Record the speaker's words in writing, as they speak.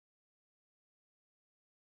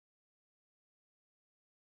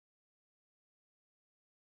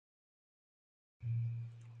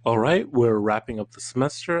All right, we're wrapping up the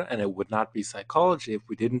semester, and it would not be psychology if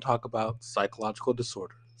we didn't talk about psychological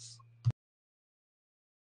disorders.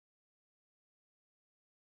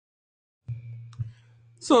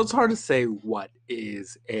 So it's hard to say what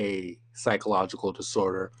is a psychological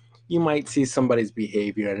disorder. You might see somebody's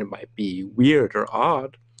behavior and it might be weird or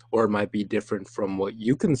odd, or it might be different from what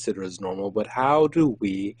you consider as normal. But how do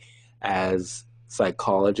we, as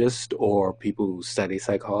psychologists or people who study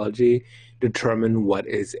psychology, determine what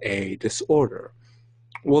is a disorder?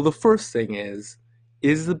 Well, the first thing is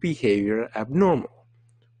the behavior abnormal?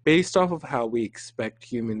 Based off of how we expect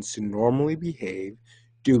humans to normally behave,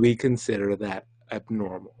 do we consider that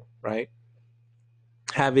abnormal, right?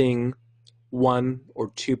 Having one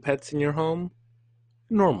or two pets in your home,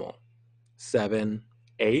 normal. Seven,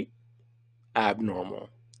 eight, abnormal.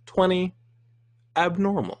 20,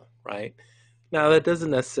 abnormal, right? Now, that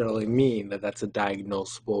doesn't necessarily mean that that's a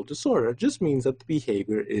diagnosable disorder. It just means that the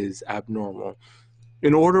behavior is abnormal.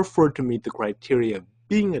 In order for it to meet the criteria of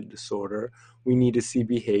being a disorder, we need to see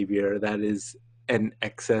behavior that is an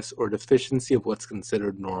excess or deficiency of what's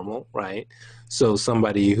considered normal, right? So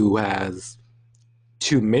somebody who has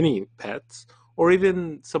too many pets, or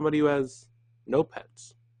even somebody who has no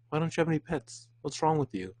pets. Why don't you have any pets? What's wrong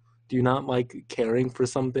with you? Do you not like caring for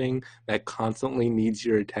something that constantly needs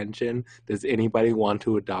your attention? Does anybody want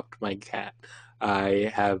to adopt my cat?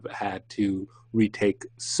 I have had to retake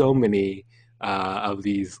so many of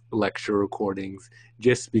these lecture recordings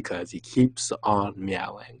just because he keeps on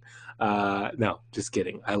meowing. No, just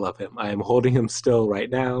kidding. I love him. I am holding him still right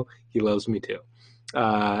now. He loves me too.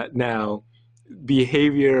 Now,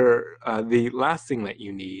 behavior, the last thing that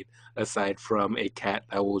you need, aside from a cat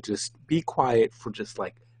that will just be quiet for just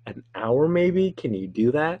like an hour, maybe, can you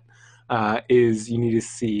do that? Is you need to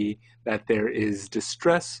see that there is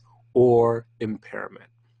distress or impairment.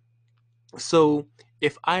 So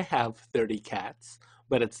if I have 30 cats,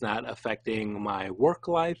 but it's not affecting my work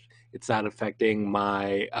life, it's not affecting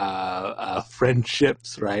my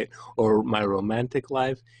friendships, right, or my romantic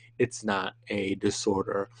life, it's not a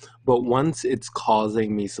disorder. But once it's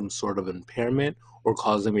causing me some sort of impairment or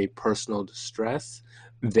causing me personal distress,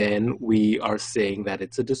 then we are saying that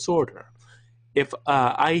it's a disorder. If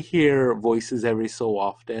I hear voices every so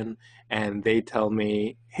often and they tell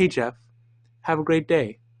me, hey, Jeff, have a great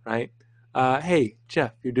day, right? Hey,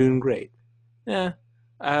 Jeff, you're doing great. Yeah,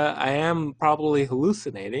 I am probably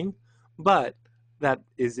hallucinating, but that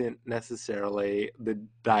isn't necessarily the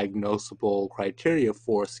diagnosable criteria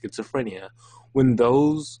for schizophrenia. When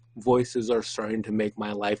those voices are starting to make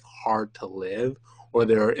my life hard to live, or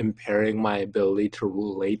they're impairing my ability to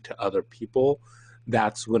relate to other people,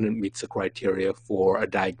 that's when it meets the criteria for a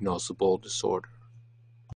diagnosable disorder.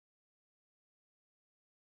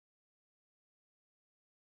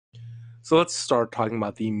 So let's start talking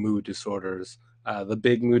about the mood disorders. The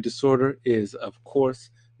big mood disorder is, of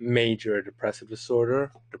course, major depressive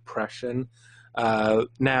disorder, depression.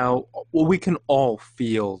 Now, well, we can all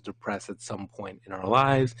feel depressed at some point in our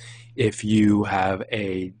lives. If you have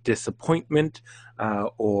a disappointment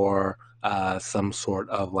or some sort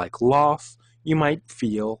of like loss, you might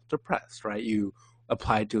feel depressed, right? You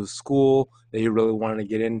applied to a school that you really wanted to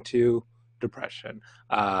get into, depression.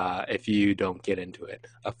 If you don't get into it,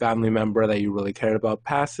 a family member that you really cared about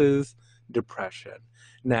passes, depression.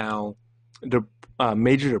 Now, the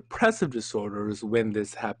major depressive disorders, when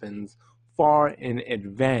this happens far in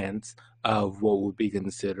advance of what would be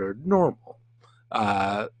considered normal.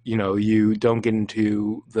 You don't get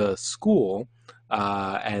into the school,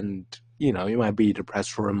 and you might be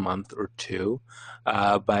depressed for a month or two,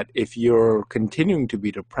 but if you're continuing to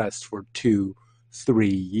be depressed for 2, 3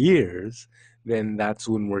 years, then that's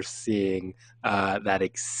when we're seeing that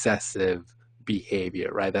excessive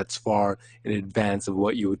behavior, right? That's far in advance of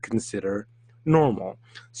what you would consider normal.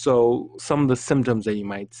 So some of the symptoms that you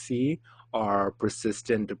might see are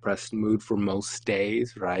persistent depressed mood for most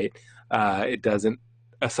days, right? It doesn't,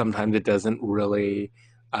 sometimes it doesn't really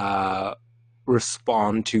uh,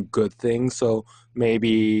 respond to good things. So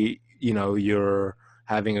maybe, you're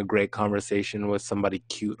having a great conversation with somebody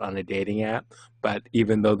cute on a dating app, but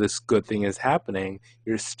even though this good thing is happening,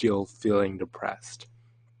 you're still feeling depressed.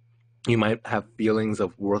 You might have feelings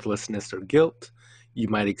of worthlessness or guilt. You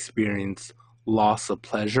might experience loss of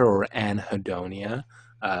pleasure or anhedonia.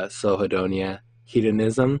 So, hedonia,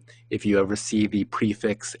 hedonism. If you ever see the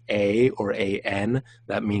prefix a or an,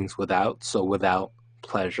 that means without. So, without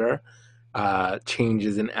pleasure.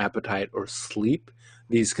 Changes in appetite or sleep.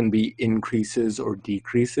 These can be increases or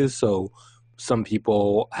decreases. So, some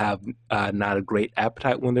people have not a great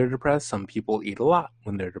appetite when they're depressed. Some people eat a lot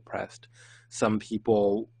when they're depressed. Some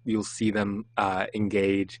people, you'll see them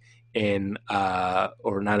engage in,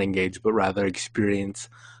 or not engage, but rather experience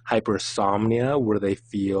hypersomnia, where they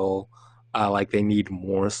feel like they need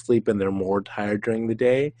more sleep and they're more tired during the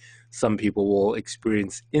day. Some people will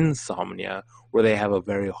experience insomnia, where they have a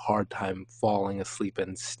very hard time falling asleep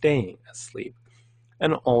and staying asleep.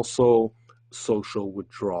 And also social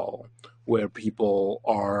withdrawal, where people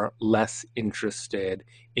are less interested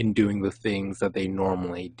in doing the things that they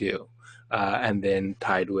normally do. And then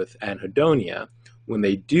tied with anhedonia, when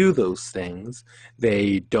they do those things,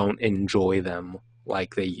 they don't enjoy them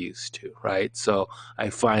like they used to, right? So I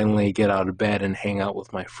finally get out of bed and hang out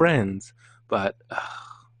with my friends, but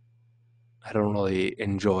I don't really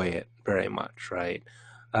enjoy it very much, right?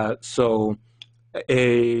 So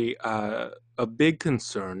a big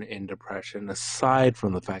concern in depression, aside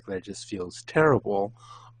from the fact that it just feels terrible,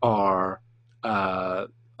 are uh,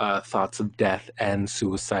 thoughts of death and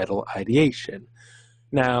suicidal ideation.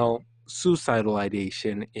 Now, suicidal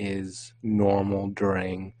ideation is normal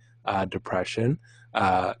during depression.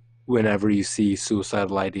 Uh, Whenever you see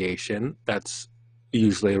suicidal ideation, that's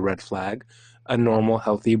usually a red flag. A normal,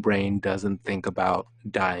 healthy brain doesn't think about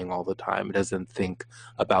dying all the time. It doesn't think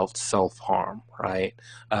about self harm, right?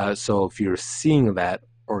 So if you're seeing that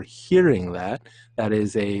or hearing that, that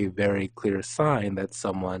is a very clear sign that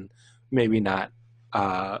someone maybe not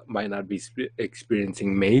might not be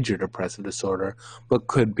experiencing major depressive disorder, but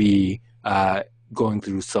could be going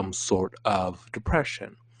through some sort of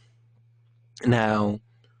depression. Now,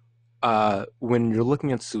 when you're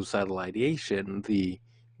looking at suicidal ideation, the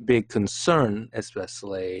big concern,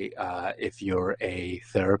 especially if you're a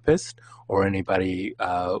therapist or anybody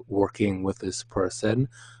working with this person,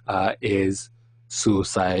 is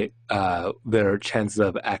suicide. Their chances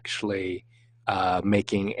of actually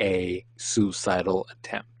making a suicidal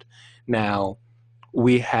attempt. Now,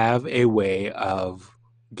 we have a way of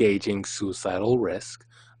gauging suicidal risk,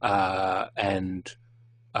 and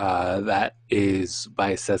that is by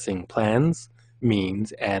assessing plans,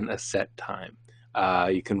 means, and a set time.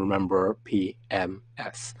 You can remember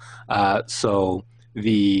PMS. So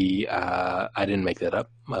I didn't make that up.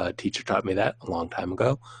 A teacher taught me that a long time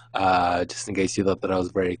ago. Just in case you thought that I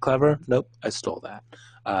was very clever, nope, I stole that.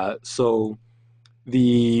 So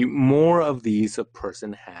the more of these a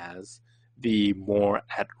person has, the more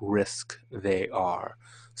at risk they are.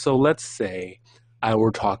 So let's say I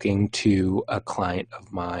were talking to a client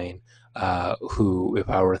of mine who, if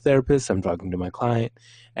I were a therapist, I'm talking to my client,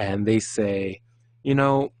 and they say, you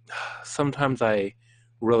know, sometimes I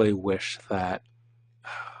really wish that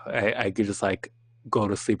I could just like go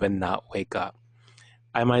to sleep and not wake up.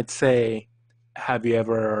 I might say, have you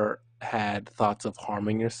ever had thoughts of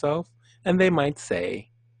harming yourself? And they might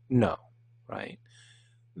say, no, right?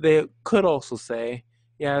 They could also say,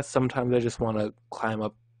 yeah, sometimes I just want to climb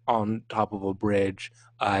up on top of a bridge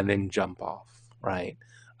and then jump off, right?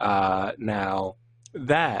 Now,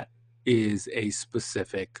 that is a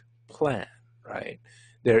specific plan, right?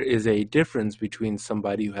 There is a difference between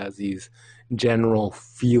somebody who has these general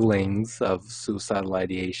feelings of suicidal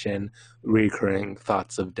ideation, recurring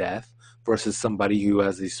thoughts of death, versus somebody who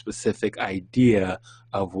has a specific idea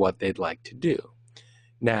of what they'd like to do.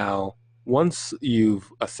 Now, once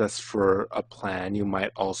you've assessed for a plan, you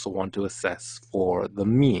might also want to assess for the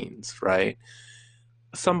means, right?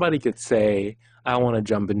 Somebody could say, I want to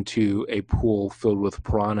jump into a pool filled with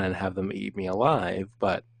piranha and have them eat me alive,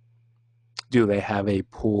 but do they have a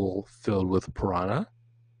pool filled with piranha,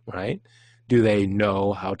 right? Do they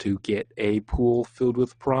know how to get a pool filled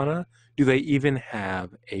with piranha? Do they even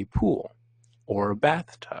have a pool or a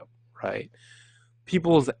bathtub, right?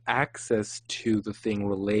 People's access to the thing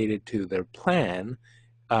related to their plan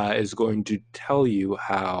is going to tell you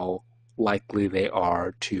how likely they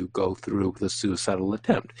are to go through the suicidal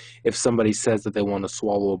attempt. If somebody says that they want to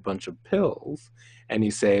swallow a bunch of pills, and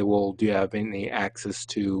you say, well, do you have any access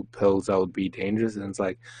to pills that would be dangerous? And it's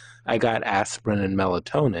like, I got aspirin and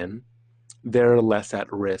melatonin. They're less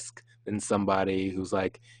at risk than somebody who's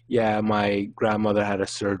like, yeah, my grandmother had a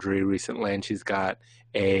surgery recently and she's got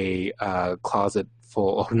a closet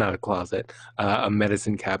full, or not a closet, a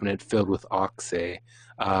medicine cabinet filled with Oxy,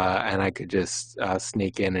 and I could just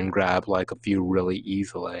sneak in and grab like a few really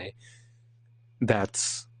easily.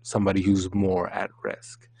 That's somebody who's more at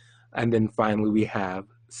risk. And then finally, we have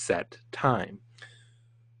set time.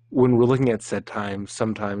 When we're looking at set times,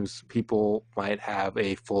 sometimes people might have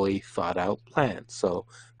a fully thought out plan. So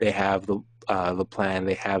they have the plan,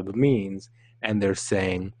 they have the means, and they're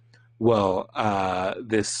saying, "Well,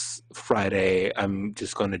 this Friday, I'm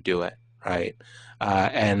just going to do it, right?"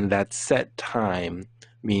 And that set time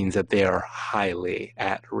means that they are highly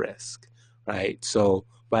at risk. right? So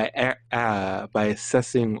by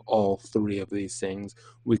assessing all three of these things,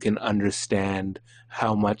 we can understand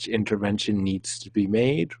how much intervention needs to be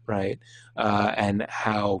made, right? And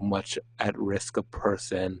how much at risk a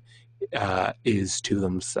person is to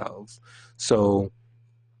themselves. So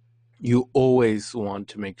you always want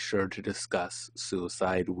to make sure to discuss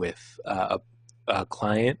suicide with a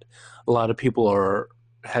client. A lot of people are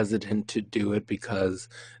hesitant to do it because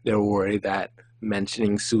they're worried that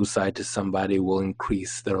mentioning suicide to somebody will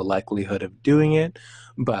increase their likelihood of doing it.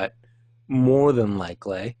 But more than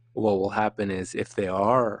likely, what will happen is if they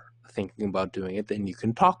are thinking about doing it, then you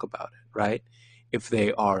can talk about it, right? If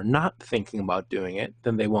they are not thinking about doing it,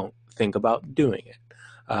 then they won't think about doing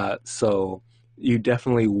it. So you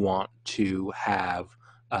definitely want to have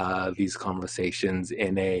these conversations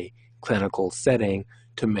in a clinical setting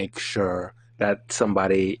to make sure that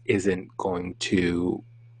somebody isn't going to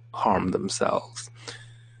harm themselves.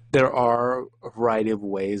 There are a variety of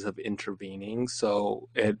ways of intervening, so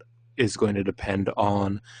it is going to depend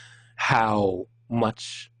on how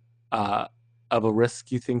much uh, of a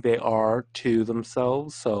risk you think they are to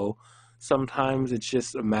themselves. So sometimes it's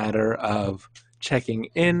just a matter of checking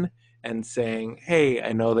in and saying, "Hey,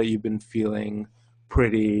 I know that you've been feeling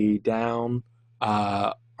pretty down.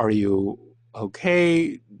 Are you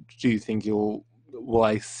okay? Do you think will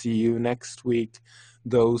I see you next week?"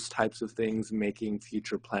 Those types of things, making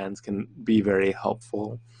future plans can be very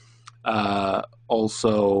helpful.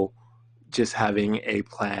 Also, just having a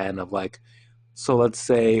plan of like, so let's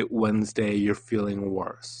say Wednesday you're feeling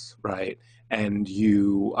worse, right? And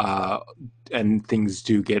and things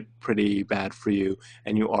do get pretty bad for you,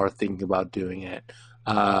 and you are thinking about doing it.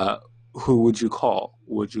 Uh, who would you call?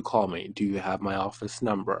 Would you call me? Do you have my office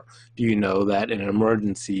number? Do you know that in an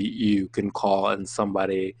emergency you can call and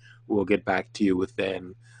somebody will get back to you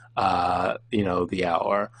within, the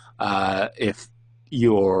hour? If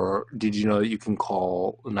did you know that you can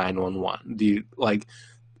call 911? Do you like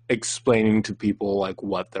explaining to people like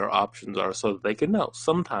what their options are so that they can know?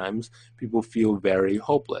 Sometimes people feel very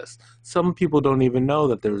hopeless. Some people don't even know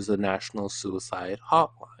that there's a national suicide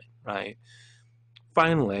hotline, right?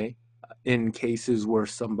 Finally, in cases where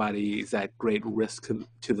somebody is at great risk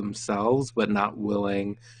to themselves but not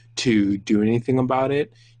willing to do anything about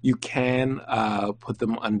it, you can put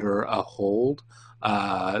them under a hold.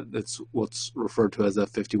 That's what's referred to as a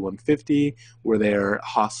 5150, where they're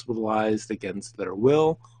hospitalized against their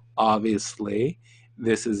will. Obviously,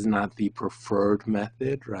 this is not the preferred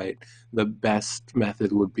method, right? The best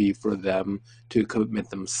method would be for them to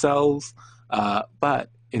commit themselves.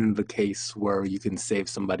 But in the case where you can save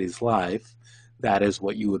somebody's life, that is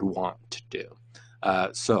what you would want to do.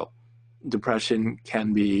 So, depression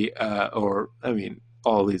can be, or I mean,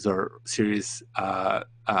 all these are serious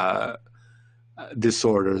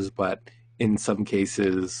disorders, but in some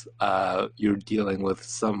cases, you're dealing with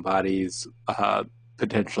somebody's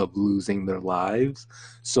potential of losing their lives.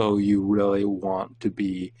 So you really want to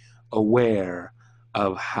be aware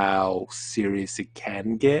of how serious it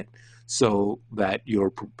can get so that you're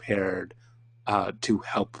prepared to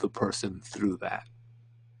help the person through that.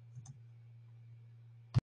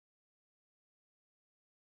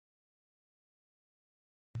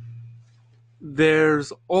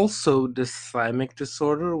 There's also dysthymic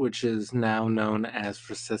disorder, which is now known as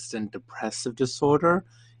persistent depressive disorder.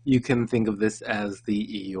 You can think of this as the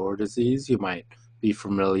Eeyore disease. You might be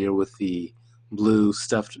familiar with the blue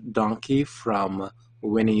stuffed donkey from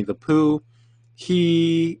Winnie the Pooh.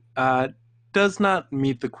 He does not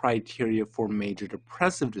meet the criteria for major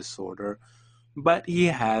depressive disorder, but he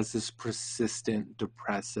has this persistent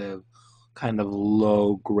depressive, kind of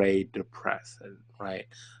low grade depressive, right?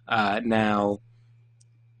 Now,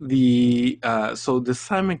 the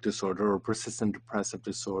thymic disorder or persistent depressive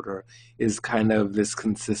disorder is kind of this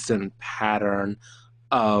consistent pattern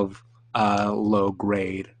of low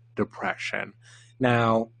grade depression.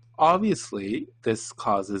 Now, obviously, this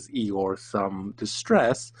causes Eeyore some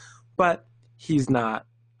distress, but he's not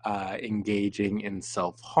engaging in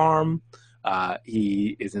self harm.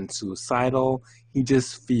 He isn't suicidal. He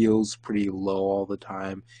just feels pretty low all the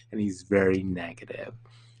time, and he's very negative.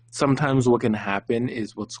 Sometimes what can happen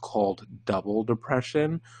is what's called double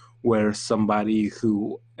depression, where somebody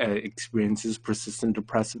who experiences persistent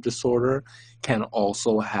depressive disorder can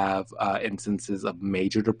also have instances of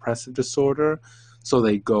major depressive disorder. So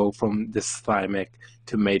they go from dysthymic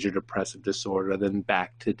to major depressive disorder, then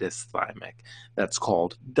back to dysthymic. That's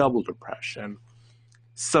called double depression.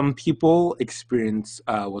 Some people experience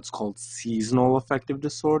what's called seasonal affective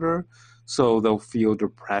disorder. So they'll feel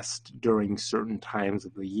depressed during certain times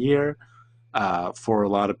of the year. For a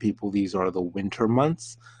lot of people, these are the winter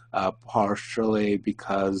months, partially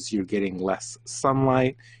because you're getting less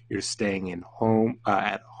sunlight, you're staying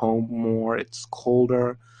at home more, it's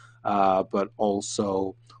colder, but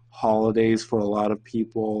also holidays for a lot of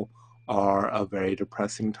people are a very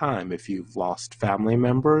depressing time. If you've lost family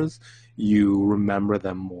members, you remember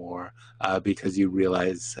them more because you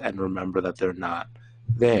realize and remember that they're not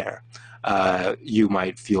there. You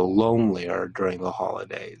might feel lonelier during the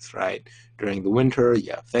holidays, right? During the winter,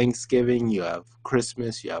 you have Thanksgiving, you have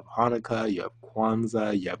Christmas, you have Hanukkah, you have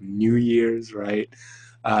Kwanzaa, you have New Year's, right?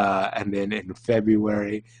 And then in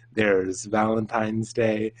February, there's Valentine's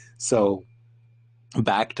Day. So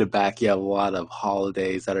back to back, you have a lot of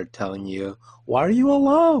holidays that are telling you, why are you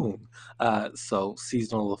alone? So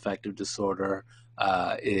seasonal affective disorder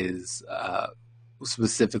is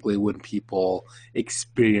specifically when people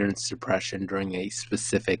experience depression during a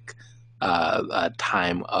specific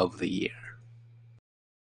time of the year.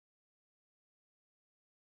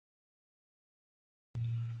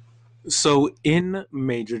 So, in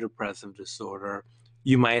major depressive disorder,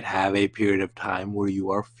 you might have a period of time where you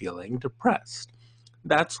are feeling depressed.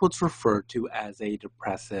 That's what's referred to as a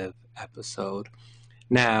depressive episode.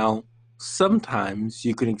 Now, sometimes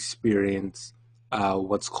you can experience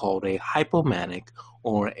what's called a hypomanic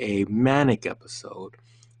or a manic episode.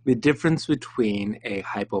 The difference between a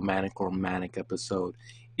hypomanic or manic episode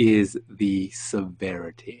is the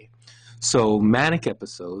severity. So, manic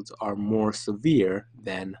episodes are more severe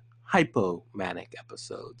than hypomanic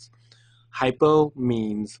episodes. Hypo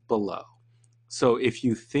means below. So, if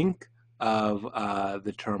you think of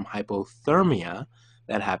the term hypothermia,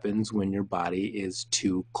 that happens when your body is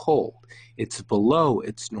too cold. It's below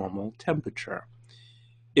its normal temperature.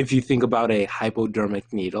 If you think about a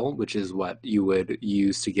hypodermic needle, which is what you would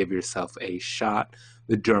use to give yourself a shot,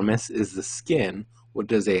 the dermis is the skin. What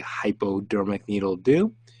does a hypodermic needle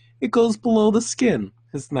do? It goes below the skin.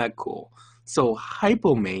 Isn't that cool? So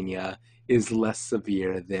hypomania is less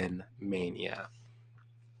severe than mania.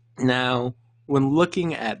 Now, when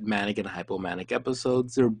looking at manic and hypomanic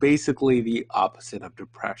episodes, they're basically the opposite of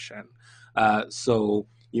depression. So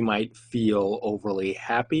you might feel overly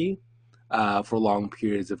happy for long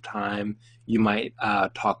periods of time. You might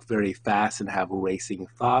talk very fast and have racing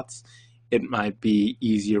thoughts. It might be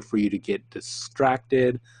easier for you to get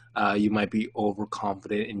distracted. You might be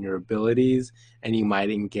overconfident in your abilities, and you might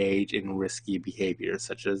engage in risky behaviors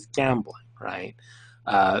such as gambling, right?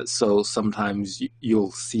 So sometimes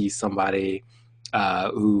you'll see somebody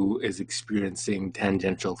who is experiencing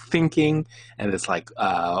tangential thinking, and it's like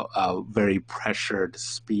a very pressured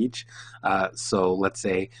speech. So let's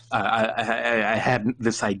say I had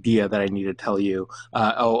this idea that I need to tell you.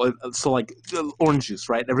 So like orange juice,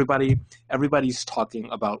 right? Everybody's talking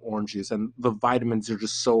about orange juice, and the vitamins are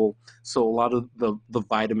just so. A lot of the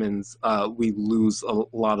vitamins, we lose a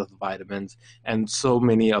lot of the vitamins, and so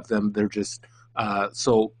many of them they're just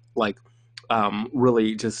so like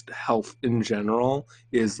really just health in general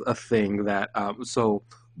is a thing that so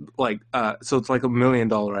it's like $1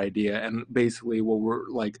 million idea, and basically what we're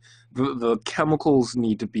like the chemicals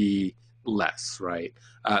need to be less, right?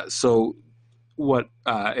 So what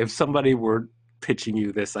if somebody were pitching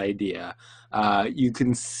you this idea, you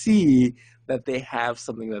can see that they have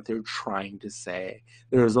something that they're trying to say.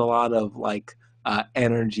 There's a lot of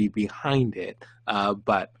energy behind it,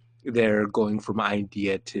 but they're going from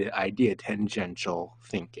idea to idea, tangential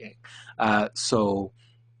thinking. So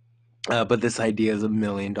but this idea is $1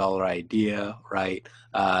 million idea, right?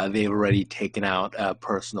 They've already taken out a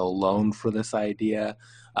personal loan for this idea.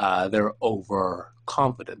 They're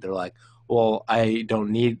overconfident. They're like, well, I don't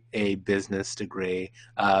need a business degree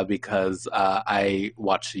because I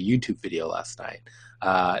watched a YouTube video last night.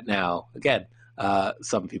 Now, again,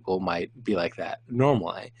 some people might be like that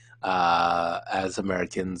normally. As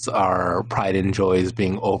Americans, our pride and joy is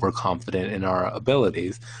being overconfident in our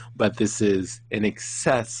abilities, but this is in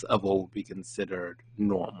excess of what would be considered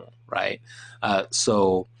normal, right?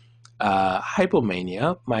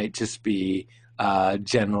 Hypomania might just be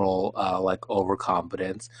general like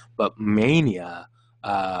overconfidence, but mania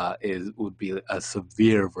would be a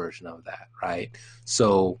severe version of that, right?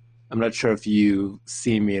 So I'm not sure if you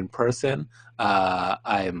see me in person.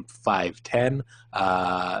 I'm 5'10",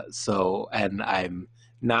 and I'm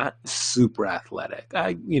not super athletic.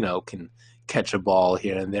 I, can catch a ball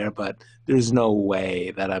here and there, but there's no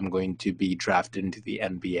way that I'm going to be drafted into the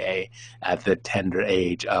NBA at the tender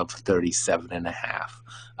age of 37 and a half,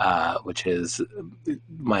 which is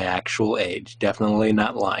my actual age. Definitely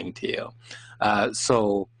not lying to you.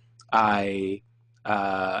 So I,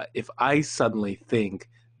 if I suddenly think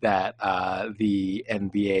that the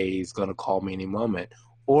NBA is going to call me any moment,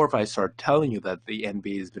 or if I start telling you that the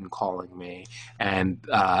NBA has been calling me and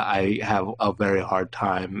I have a very hard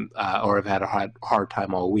time, or I've had a hard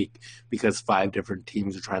time all week because 5 different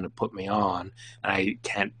teams are trying to put me on, and I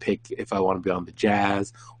can't pick if I want to be on the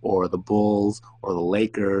Jazz or the Bulls or the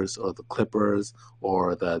Lakers or the Clippers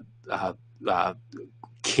or the uh,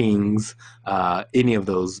 Kings, any of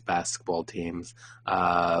those basketball teams,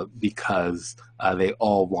 because they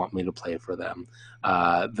all want me to play for them.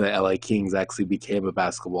 The LA Kings actually became a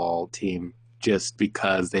basketball team just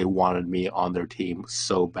because they wanted me on their team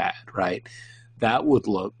so bad, right? That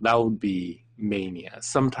would be mania.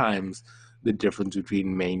 Sometimes the difference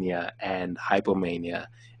between mania and hypomania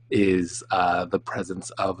is the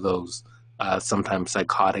presence of those sometimes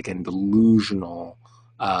psychotic and delusional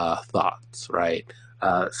thoughts, right?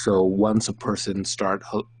 So once a person starts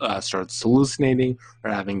hallucinating or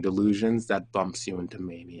having delusions, that bumps you into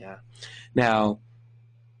mania. Now,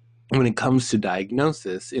 when it comes to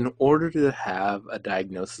diagnosis, in order to have a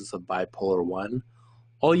diagnosis of bipolar 1,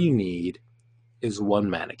 all you need is one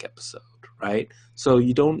manic episode, right? So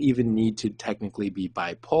you don't even need to technically be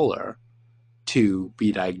bipolar to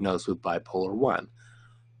be diagnosed with bipolar 1.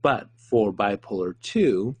 But for bipolar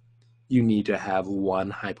 2, you need to have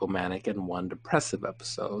one hypomanic and one depressive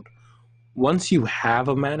episode. Once you have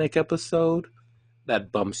a manic episode,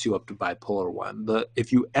 that bumps you up to bipolar 1.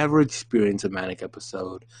 If you ever experience a manic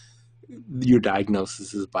episode, your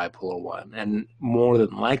diagnosis is bipolar 1. And more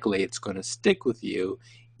than likely, it's going to stick with you,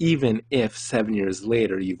 even if 7 years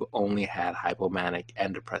later you've only had hypomanic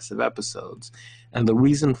and depressive episodes. And the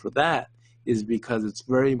reason for that is because it's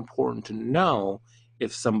very important to know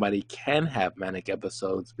if somebody can have manic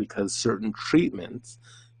episodes, because certain treatments,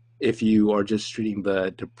 if you are just treating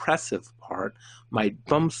the depressive part, might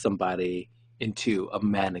bump somebody into a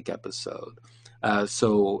manic episode.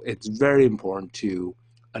 So it's very important to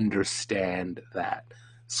understand that.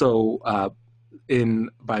 So in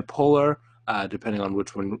bipolar, depending on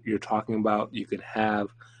which one you're talking about, you can have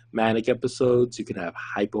manic episodes, you can have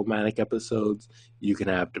hypomanic episodes, you can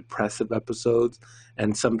have depressive episodes,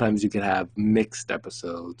 and sometimes you can have mixed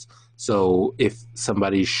episodes. So if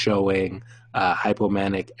somebody's showing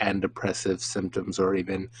hypomanic and depressive symptoms, or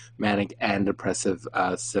even manic and depressive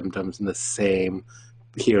symptoms in the same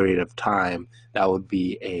period of time, that would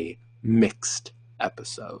be a mixed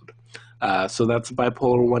episode. So that's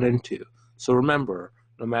bipolar 1 and 2. So remember,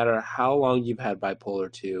 no matter how long you've had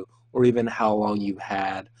bipolar 2, or even how long you've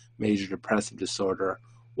had major depressive disorder,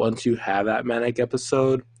 once you have that manic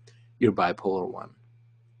episode, you're bipolar 1.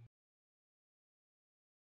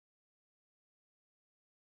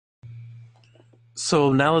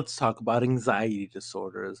 So now let's talk about anxiety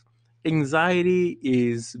disorders. Anxiety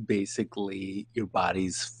is basically your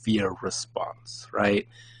body's fear response, right?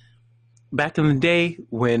 Back in the day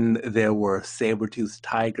when there were saber-toothed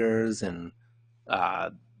tigers and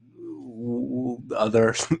uh,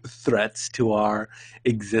 other threats to our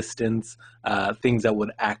existence, things that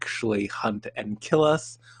would actually hunt and kill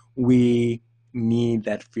us, we need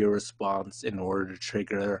that fear response in order to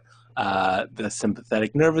trigger the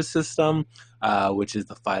sympathetic nervous system, which is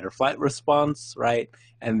the fight or flight response, right?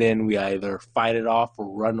 And then we either fight it off or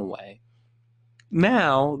run away.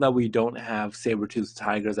 Now that we don't have saber-toothed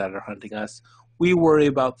tigers that are hunting us, we worry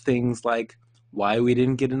about things like why we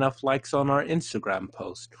didn't get enough likes on our Instagram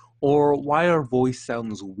post, or why our voice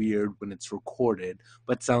sounds weird when it's recorded,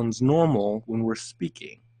 but sounds normal when we're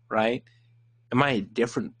speaking, right? Am I a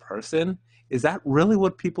different person? Is that really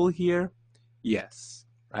what people hear? Yes,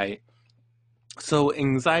 right? So,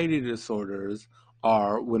 anxiety disorders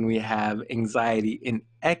are when we have anxiety in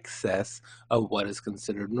excess of what is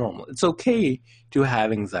considered normal. It's okay to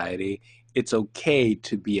have anxiety, it's okay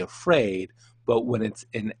to be afraid, but when it's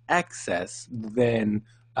in excess, then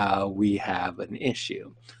we have an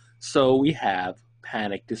issue. So, we have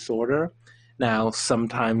panic disorder. Now,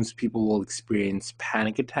 sometimes people will experience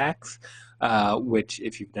panic attacks, which,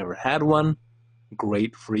 if you've never had one,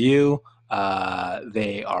 great for you.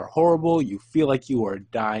 They are horrible. You feel like you are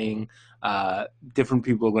dying. Different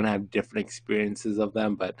people are going to have different experiences of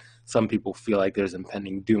them, but some people feel like there's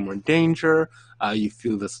impending doom or danger. You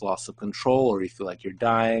feel this loss of control, or you feel like you're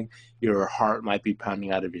dying. Your heart might be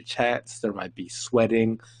pounding out of your chest. There might be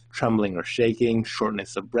sweating, trembling or shaking,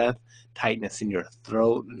 shortness of breath, tightness in your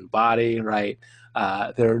throat and body, right?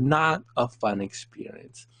 They're not a fun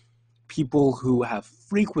experience. People who have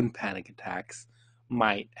frequent panic attacks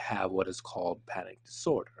might have what is called panic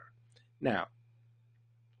disorder. Now,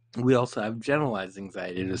 we also have generalized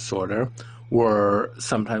anxiety disorder, where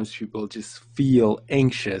sometimes people just feel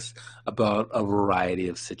anxious about a variety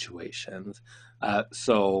of situations.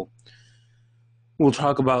 So we'll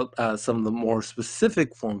talk about some of the more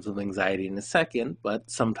specific forms of anxiety in a second, but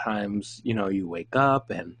sometimes, you wake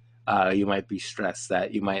up and you might be stressed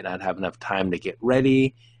that you might not have enough time to get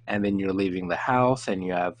ready, and then you're leaving the house and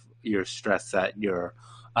you're stressed that your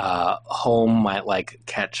home might like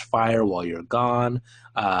catch fire while you're gone,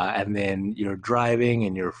 and then you're driving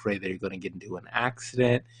and you're afraid that you're going to get into an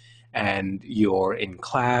accident, and you're in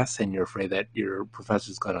class and you're afraid that your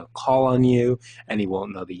professor's going to call on you and he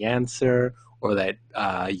won't know the answer, or that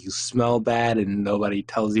you smell bad and nobody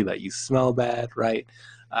tells you that you smell bad, right?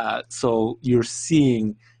 So you're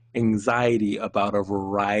seeing anxiety about a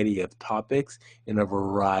variety of topics in a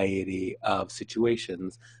variety of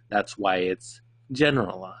situations. That's why it's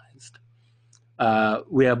generalized.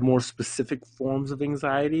 We have more specific forms of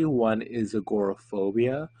anxiety. One is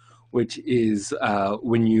agoraphobia, which is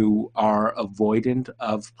when you are avoidant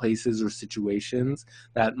of places or situations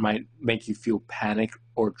that might make you feel panicked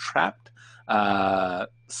or trapped.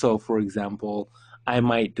 So, for example, I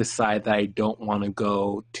might decide that I don't want to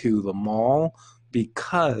go to the mall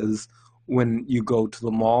because when you go to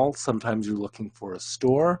the mall, sometimes you're looking for a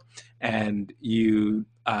store and you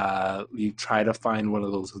try to find one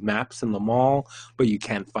of those maps in the mall, but you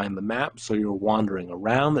can't find the map, so you're wandering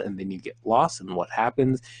around and then you get lost. And what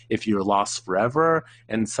happens if you're lost forever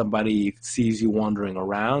and somebody sees you wandering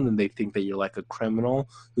around and they think that you're like a criminal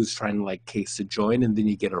who's trying to like case a joint, and then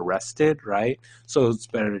you get arrested, right? So it's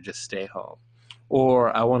better to just stay home.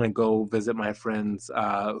 Or I want to go visit my friends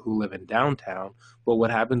who live in downtown, but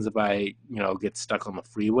what happens if I, get stuck on the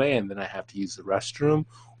freeway and then I have to use the restroom,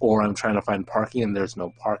 or I'm trying to find parking and there's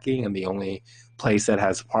no parking, and the only place that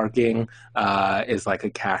has parking is like a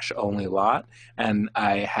cash only lot, and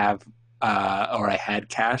or I had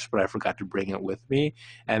cash, but I forgot to bring it with me.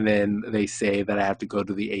 And then they say that I have to go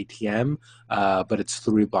to the ATM, but it's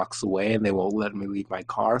 3 blocks away and they won't let me leave my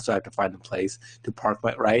car. So I have to find a place to park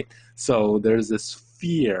my, right? So there's this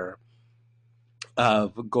fear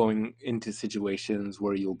of going into situations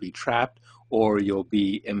where you'll be trapped or you'll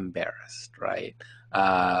be embarrassed, right?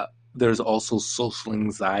 Uh, there's also social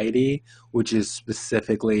anxiety, which is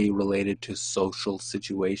specifically related to social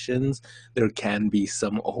situations. There can be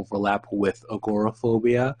some overlap with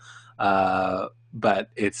agoraphobia, but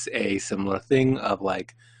it's a similar thing of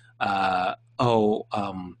like, oh,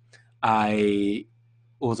 I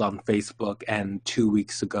was on Facebook, and 2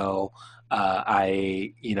 weeks ago,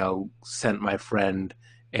 I sent my friend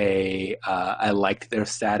I liked their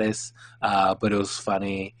status, but it was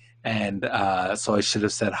funny, and so I should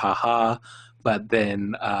have said haha. But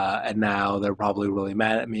then and now they're probably really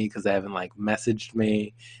mad at me because they haven't like messaged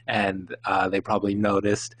me, and they probably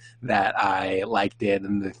noticed that I liked it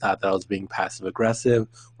and they thought that I was being passive aggressive,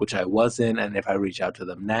 which I wasn't. And if I reach out to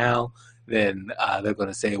them now, then they're going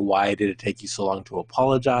to say, why did it take you so long to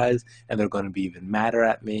apologize? And they're going to be even madder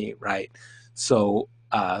at me, right? So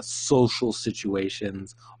social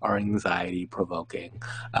situations are anxiety provoking.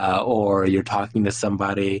 Or you're talking to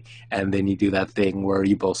somebody and then you do that thing where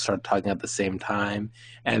you both start talking at the same time.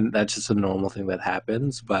 And that's just a normal thing that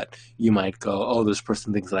happens. But you might go, oh, this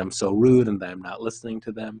person thinks that I'm so rude and that I'm not listening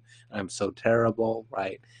to them. And I'm so terrible,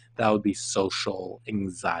 right? That would be social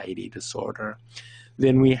anxiety disorder.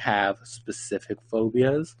 Then we have specific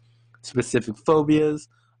phobias. Specific phobias,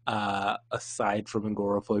 aside from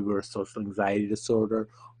agoraphobia or social anxiety disorder,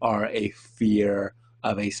 are a fear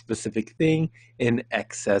of a specific thing in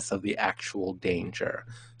excess of the actual danger.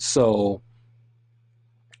 So,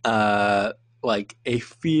 uh, like a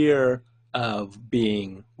fear of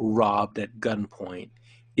being robbed at gunpoint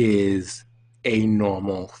is a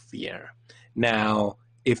normal fear. Now,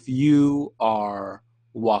 if you are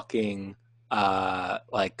walking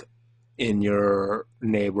like in your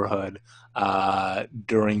neighborhood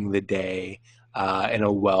during the day in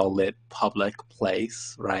a well lit public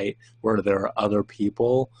place, right, where there are other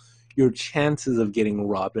people, your chances of getting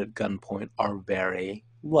robbed at gunpoint are very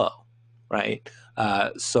low, right?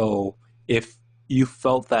 So if you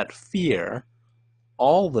felt that fear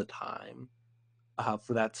all the time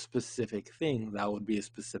for that specific thing, that would be a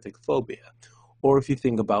specific phobia. Or if you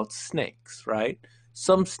think about snakes, right?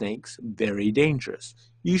 Some snakes, very dangerous.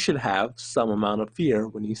 You should have some amount of fear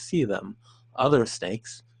when you see them. Other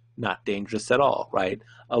snakes, not dangerous at all, right?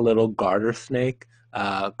 A little garter snake,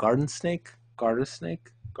 garter snake,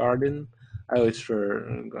 garden. I always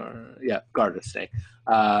yeah, garter snake.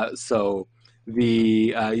 So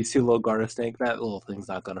the you see a little garter snake, that little thing's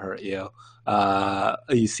not gonna hurt you.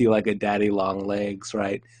 You see like a daddy long legs,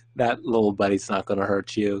 right? That little buddy's not gonna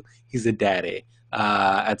hurt you. He's a daddy.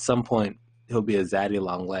 At some point, he'll be a zaddy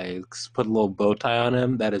long legs. Put a little bow tie on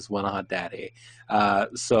him. That is one hot daddy.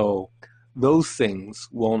 So those things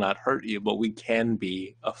will not hurt you, but we can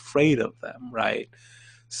be afraid of them, right?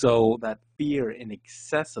 So that fear in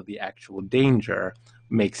excess of the actual danger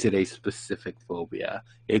makes it a specific phobia.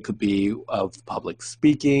 It could be of public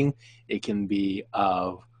speaking. It can be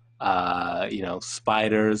of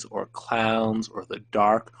spiders or clowns or the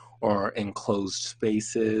dark or enclosed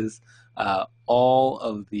spaces. All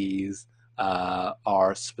of these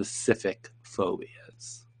are specific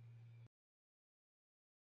phobias.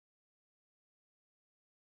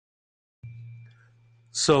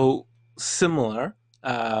 So similar,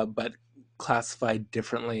 but classified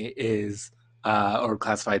differently is, or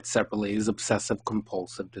classified separately, is obsessive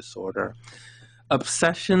compulsive disorder.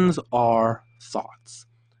 Obsessions are thoughts.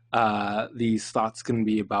 These thoughts can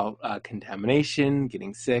be about contamination,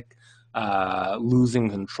 getting sick, losing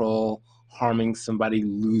control, harming somebody,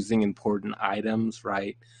 losing important items,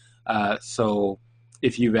 right? So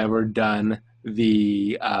if you've ever done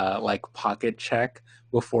the like pocket check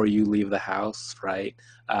before you leave the house, right?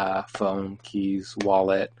 Phone, keys,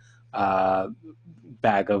 wallet, uh,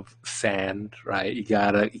 bag of sand, right? You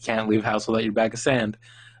can't leave house without your bag of sand.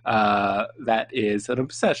 That is an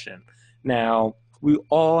obsession. Now, we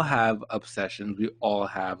all have obsessions. We all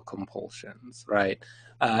have compulsions, right?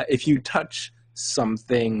 If you touch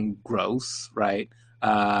something gross, right?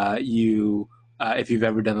 You if you've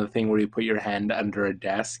ever done the thing where you put your hand under a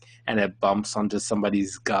desk and it bumps onto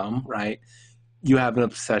somebody's gum, right? You have an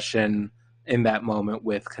obsession in that moment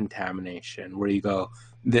with contamination where you go,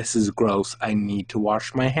 this is gross. I need to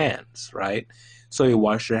wash my hands, right? So you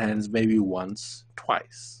wash your hands maybe once,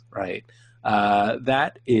 twice, right?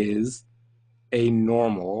 That is a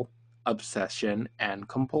normal obsession and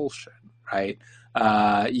compulsion, right?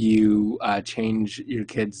 You change your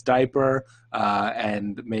kid's diaper,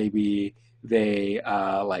 and maybe they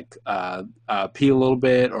pee a little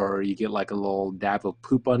bit, or you get like a little dab of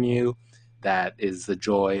poop on you. That is the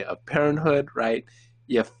joy of parenthood, right?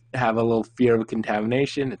 You have a little fear of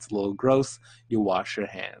contamination. It's a little gross. You wash your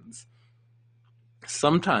hands.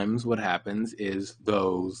 Sometimes what happens is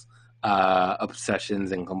those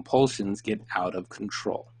obsessions and compulsions get out of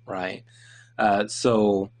control, right?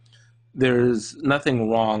 So there's nothing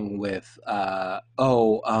wrong with,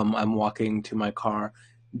 I'm walking to my car.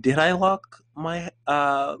 Did I lock my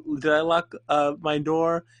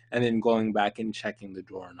door? And then going back and checking the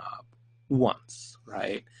doorknob once,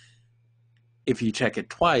 right? If you check it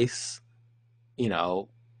twice, you know,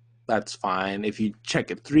 that's fine. If you check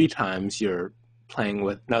it three times, you're playing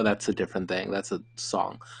with, no, that's a different thing. That's a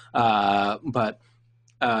song. But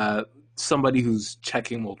uh, somebody who's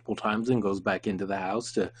checking multiple times and goes back into the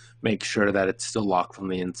house to make sure that it's still locked from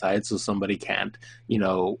the inside, so somebody can't,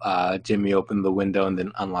 jimmy open the window and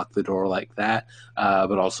then unlock the door like that.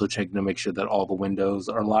 But also checking to make sure that all the windows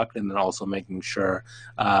are locked, and then also making sure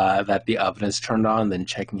that the oven is turned on, then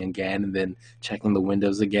checking again, and then checking the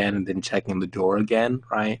windows again, and then checking the door again,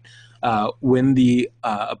 right? When the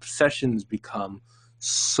obsessions become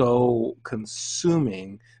so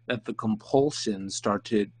consuming that the compulsions start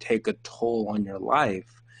to take a toll on your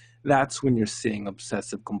life, that's when you're seeing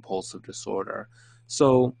obsessive compulsive disorder.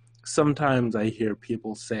 So sometimes I hear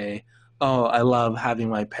people say, oh, I love having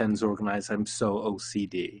my pens organized. I'm so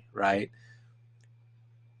OCD, right?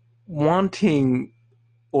 Wanting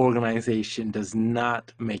organization does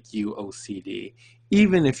not make you OCD,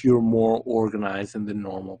 even if you're more organized than the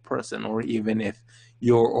normal person, or even if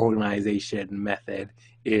your organization method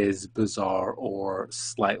is bizarre or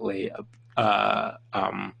slightly uh,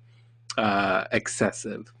 um,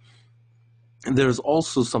 excessive. There's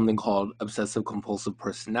also something called obsessive compulsive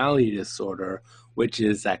personality disorder, which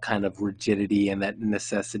is that kind of rigidity and that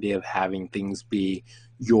necessity of having things be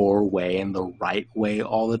your way and the right way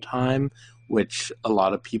all the time, which a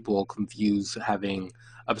lot of people confuse having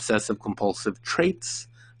obsessive compulsive traits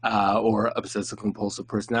or obsessive compulsive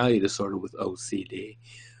personality disorder with OCD.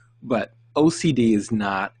 But OCD is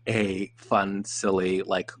not a fun, silly,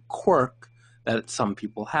 like quirk that some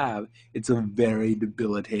people have. It's a very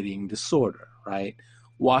debilitating disorder, right?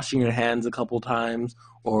 Washing your hands a couple times,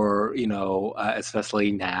 or,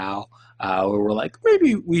 especially now, where we're like,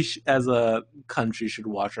 maybe as a country, should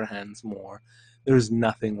wash our hands more. There's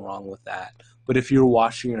nothing wrong with that. But if you're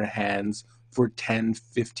washing your hands for 10,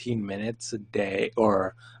 15 minutes a day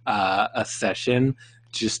or a session,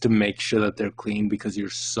 just to make sure that they're clean because you're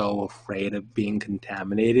so afraid of being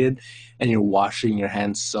contaminated, and you're washing your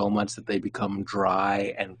hands so much that they become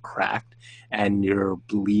dry and cracked and you're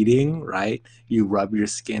bleeding, right? You rub your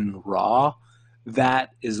skin raw. That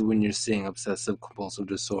is when you're seeing obsessive compulsive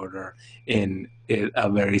disorder in a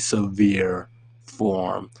very severe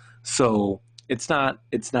form. So it's not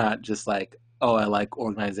just like oh, I like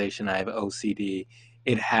organization, I have OCD.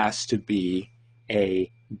 It has to be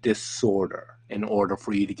a disorder in order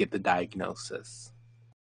for you to get the diagnosis.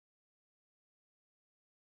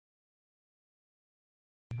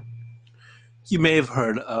 You may have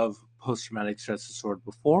heard of post traumatic stress disorder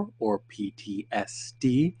before, or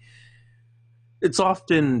PTSD. It's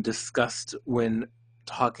often discussed when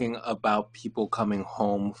talking about people coming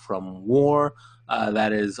home from war.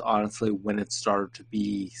 That is honestly when it started to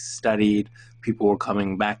be studied. People were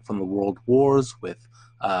coming back from the world wars with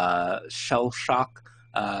shell shock,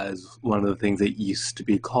 is one of the things it used to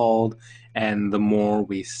be called. And the more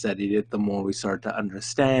we studied it, the more we started to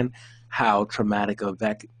understand how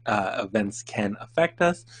events can affect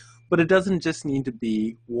us. But it doesn't just need to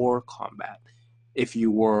be war combat. If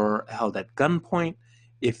you were held at gunpoint,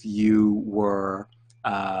 if you were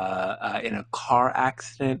in a car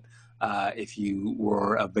accident, if you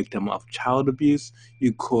were a victim of child abuse,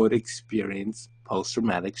 you could experience post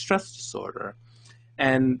traumatic stress disorder.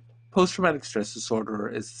 And post traumatic stress disorder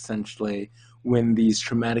is essentially when these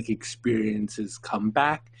traumatic experiences come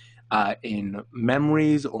back in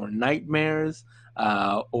memories or nightmares,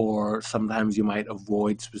 or sometimes you might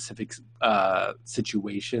avoid specific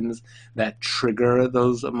situations that trigger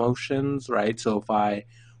those emotions, right? So if I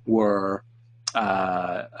were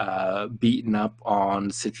beaten up on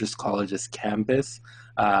Citrus College's campus,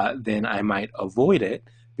 then I might avoid it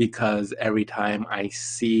because every time I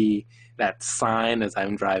see that sign as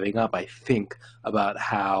I'm driving up, I think about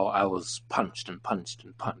how I was punched and punched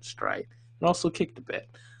and punched, right? And also kicked a bit.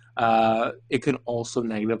 It can also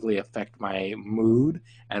negatively affect my mood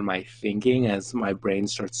and my thinking as my brain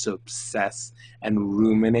starts to obsess and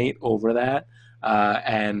ruminate over that.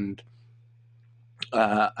 And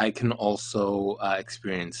I can also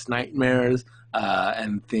experience nightmares,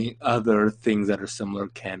 and other things that are similar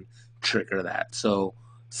can trigger that. So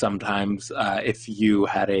sometimes, if you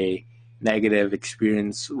had a negative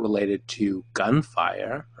experience related to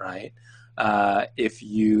gunfire, right? If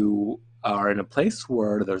you are in a place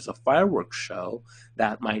where there's a fireworks show,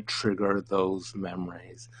 that might trigger those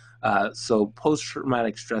memories. So post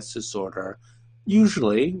traumatic stress disorder,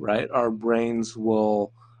 usually, right, our brains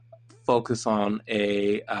will focus on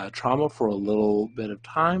a trauma for a little bit of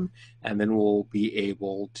time, and then we'll be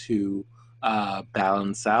able to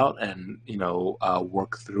balance out and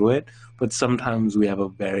work through it. But sometimes we have a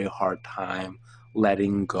very hard time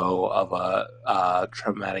letting go of a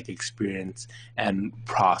traumatic experience and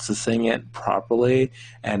processing it properly,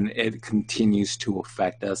 and it continues to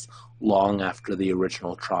affect us long after the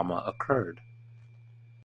original trauma occurred.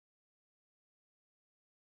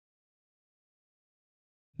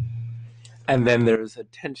 And then there's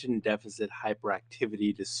attention deficit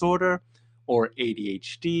hyperactivity disorder, or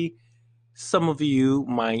ADHD. Some of you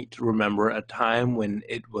might remember a time when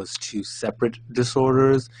it was two separate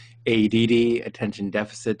disorders: ADD, attention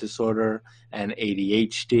deficit disorder, and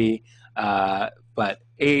ADHD. Uh, but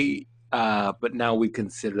a but now we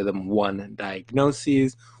consider them one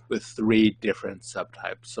diagnosis with three different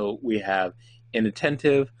subtypes. So we have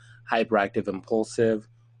inattentive, hyperactive, impulsive,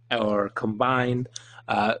 or combined.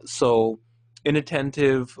 So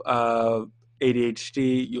inattentive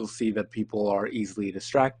ADHD, you'll see that people are easily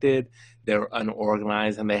distracted, they're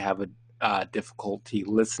unorganized, and they have a difficulty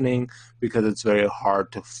listening because it's very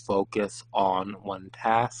hard to focus on one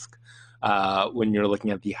task. When you're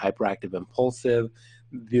looking at the hyperactive impulsive,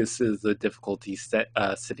 this is the difficulty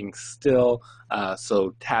sitting still,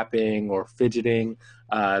 so tapping or fidgeting.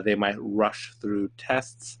 They might rush through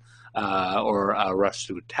tests, or rush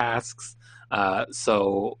through tasks.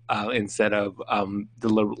 So instead of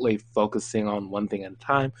deliberately focusing on one thing at a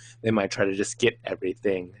time, they might try to just get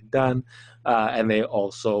everything done. And they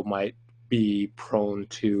also might be prone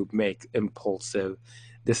to make impulsive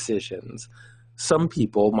decisions. Some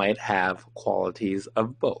people might have qualities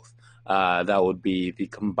of both. That would be the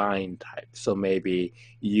combined type. So maybe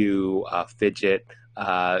you fidget,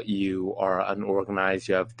 you are unorganized,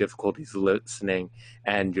 you have difficulties listening,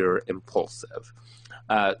 and you're impulsive.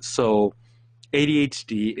 So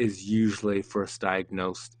ADHD is usually first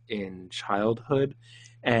diagnosed in childhood.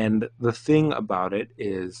 And the thing about it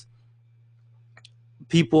is,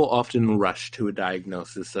 people often rush to a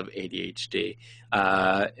diagnosis of ADHD.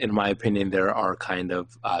 In my opinion, there are kind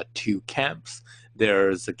of two camps.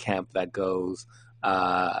 There's a camp that goes,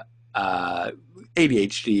 uh, uh,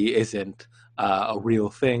 ADHD isn't a real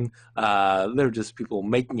thing. They're just people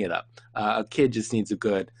making it up. A kid just needs a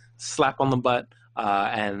good slap on the butt,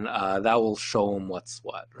 and that will show them what's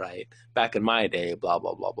what, right? Back in my day, blah,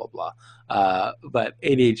 blah, blah, blah, blah. But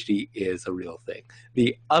ADHD is a real thing.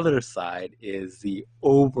 The other side is the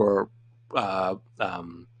over uh,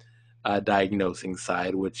 um, diagnosing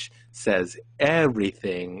side, which says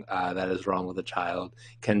everything that is wrong with a child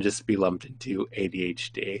can just be lumped into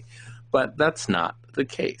ADHD. But that's not the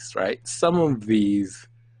case, right? Some of these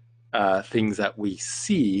things that we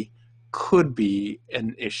see could be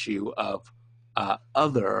an issue of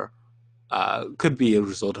other, could be a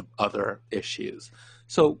result of other issues.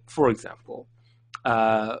 So, for example,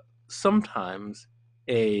 uh, sometimes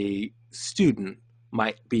a student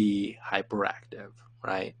might be hyperactive,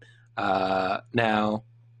 right? Now,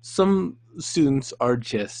 some students are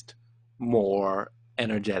just more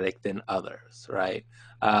energetic than others, right?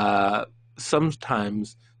 Uh,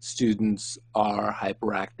 Sometimes students are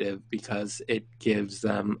hyperactive because it gives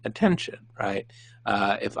them attention, right?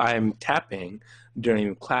 If I'm tapping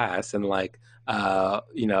during class and I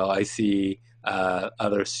see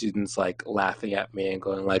other students like laughing at me and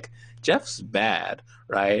going like, Jeff's bad,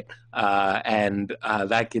 right? And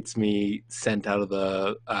that gets me sent out of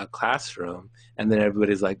the classroom, and then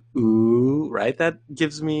everybody's like, ooh, right? That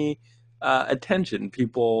gives me attention.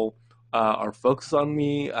 People are focused on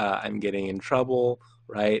me. I'm getting in trouble,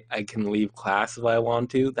 right? I can leave class if I want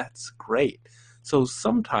to. That's great. So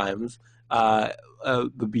sometimes uh,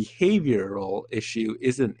 the behavioral issue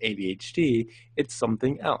isn't ADHD, it's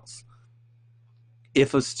something else.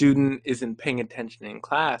 If a student isn't paying attention in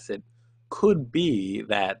class, it could be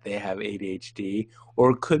that they have ADHD,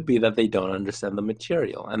 or it could be that they don't understand the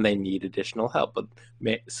material and they need additional help. But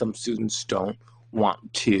some students don't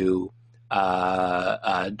want to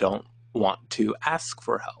ask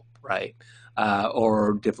for help, right?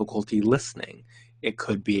 Or difficulty listening. It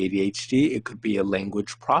could be ADHD. It could be a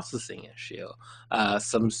language processing issue.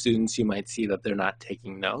 Some students, you might see that they're not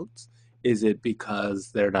taking notes. Is it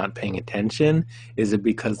because they're not paying attention? Is it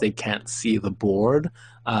because they can't see the board?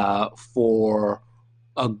 For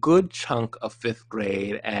a good chunk of fifth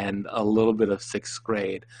grade and a little bit of sixth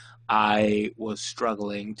grade, I was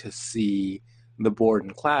struggling to see the board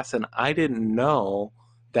in class, and I didn't know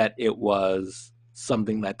that it was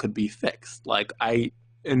something that could be fixed.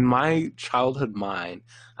 In my childhood mind,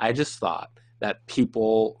 I just thought that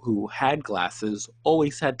people who had glasses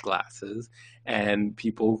always had glasses, and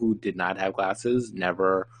people who did not have glasses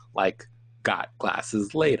never like got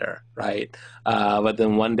glasses later, right? But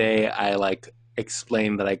then one day I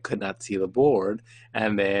explained that I could not see the board,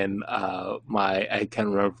 and then my I can't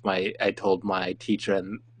remember if my I told my teacher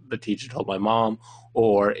and the teacher told my mom,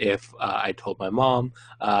 or if I told my mom.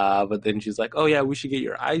 But then she's like, "Oh yeah, we should get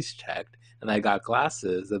your eyes checked." And I got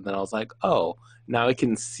glasses, and then I was like, "Oh, now I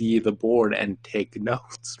can see the board and take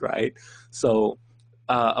notes," right? So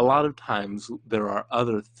a lot of times there are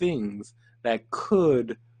other things that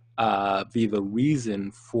could be the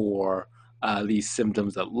reason for these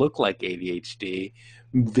symptoms that look like ADHD,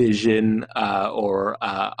 vision or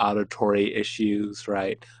auditory issues,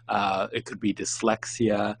 right? It could be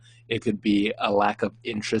dyslexia. It could be a lack of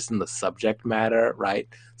interest in the subject matter, right?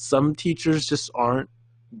 Some teachers just aren't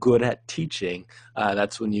good at teaching.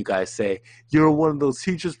 That's when you guys say, "You're one of those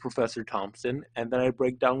teachers, Professor Thompson," and then I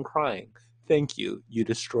break down crying. Thank you. You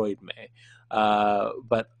destroyed me.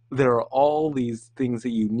 But there are all these things that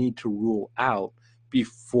you need to rule out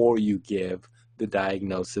before you give the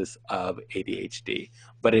diagnosis of ADHD.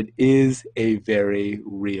 But it is a very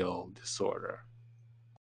real disorder.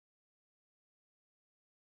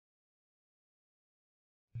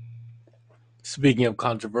 Speaking of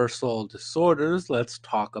controversial disorders, let's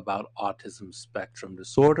talk about autism spectrum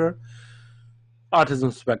disorder.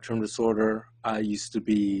 Autism spectrum disorder used to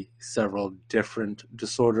be several different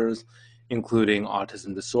disorders, including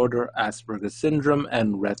autism disorder, Asperger's syndrome,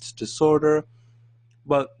 and Rett's disorder.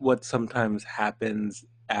 But what sometimes happens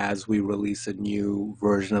as we release a new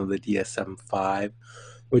version of the DSM-5,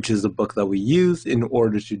 which is the book that we use in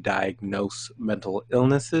order to diagnose mental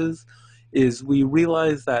illnesses, is we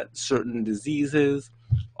realize that certain diseases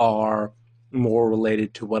are more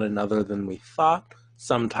related to one another than we thought.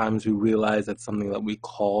 Sometimes we realize that something that we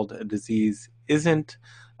called a disease isn't.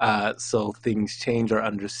 So things change, our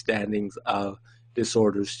understandings of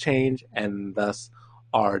disorders change, and thus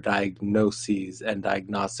our diagnoses and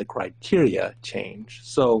diagnostic criteria change.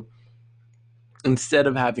 So instead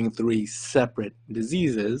of having three separate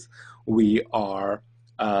diseases, we are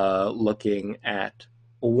looking at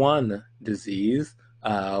one disease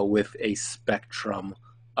with a spectrum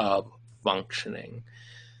of functioning.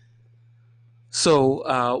 So,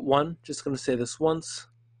 just going to say this once,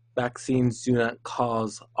 vaccines do not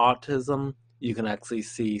cause autism. You can actually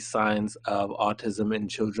see signs of autism in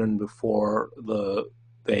children before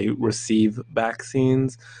they receive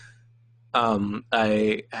vaccines.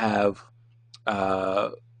 I have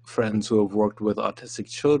uh, friends who have worked with autistic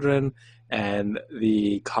children, And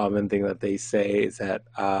the common thing that they say is that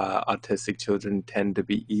autistic children tend to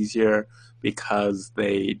be easier because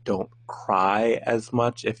they don't cry as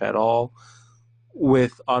much, if at all,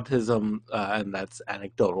 with autism, and that's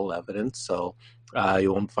anecdotal evidence, so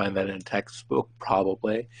you won't find that in a textbook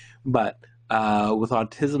probably. But with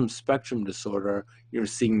autism spectrum disorder, you're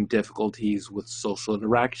seeing difficulties with social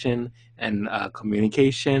interaction and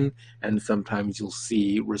communication, and sometimes you'll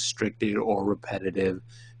see restricted or repetitive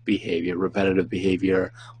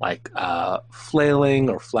behavior like flailing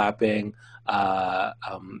or flapping,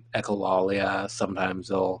 echolalia. Sometimes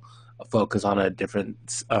they'll focus on a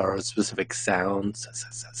different or a specific sound,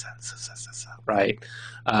 right?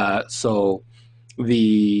 So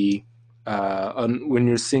the when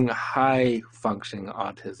you're seeing high functioning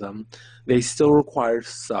autism, they still require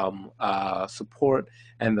some support,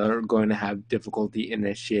 and they're going to have difficulty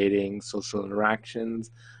initiating social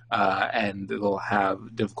interactions, and they'll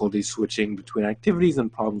have difficulty switching between activities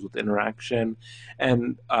and problems with interaction,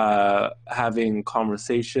 and having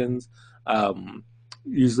conversations.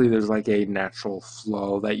 Usually there's like a natural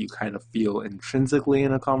flow that you kind of feel intrinsically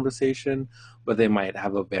in a conversation, but they might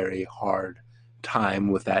have a very hard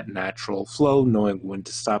time with that natural flow, knowing when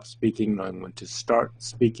to stop speaking, knowing when to start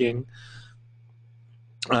speaking.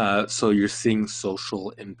 So you're seeing social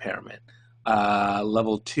impairment.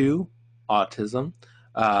 Level 2, autism.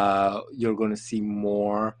 You're going to see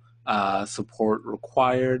more support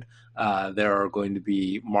required. There are going to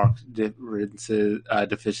be marked differences,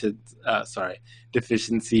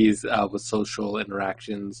 deficiencies with social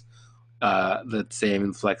interactions, the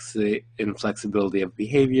same inflexibility of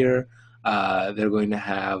behavior. They're going to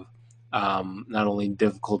have not only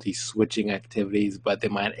difficulty switching activities, but they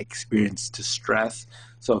might experience distress.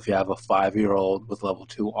 So if you have a 5-year-old with level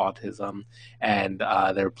 2 autism and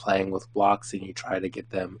they're playing with blocks and you try to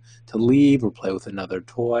get them to leave or play with another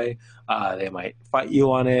toy, they might fight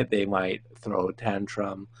you on it. They might throw a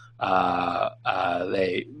tantrum.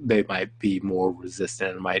 They might be more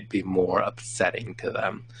resistant and might be more upsetting to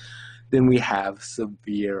them. Then we have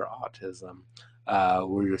severe autism,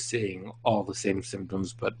 where you're seeing all the same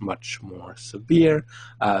symptoms but much more severe.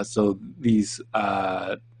 So these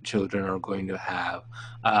children are going to have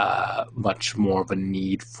much more of a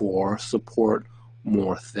need for support,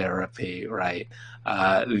 more therapy, right?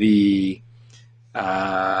 The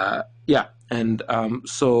Yeah, and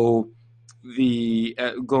so the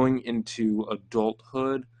going into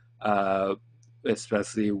adulthood, uh,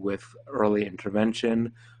 especially with early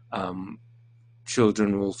intervention, um,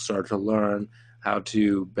 children will start to learn how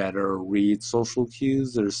to better read social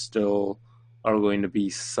cues. There's still are going to be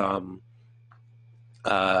some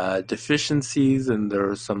deficiencies, and there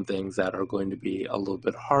are some things that are going to be a little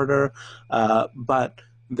bit harder. But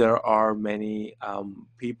there are many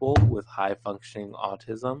people with high functioning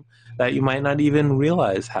autism that you might not even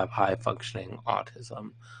realize have high functioning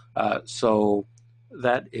autism. So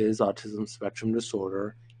that is autism spectrum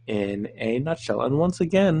disorder in a nutshell. And once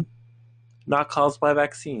again, not caused by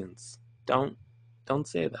vaccines. Don't don't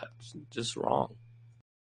say that. It's just wrong.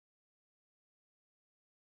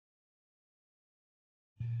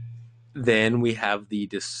 Then we have the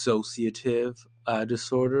dissociative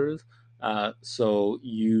disorders. So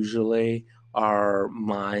usually our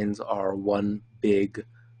minds are one big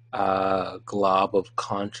glob of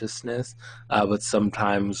consciousness, but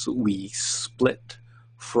sometimes we split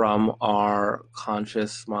from our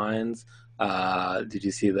conscious minds. Did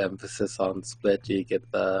you see the emphasis on split? Do you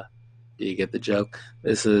get the joke?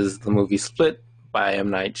 This is the movie Split by M.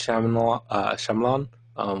 Night Shyamalan.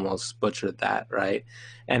 I almost butchered that, right?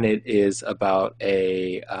 And it is about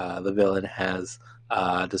the villain has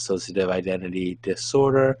dissociative identity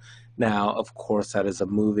disorder. Now, of course, that is a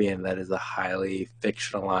movie, and that is a highly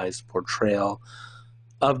fictionalized portrayal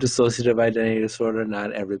of dissociative identity disorder.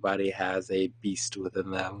 Not everybody has a beast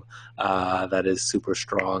within them that is super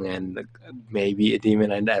strong and maybe a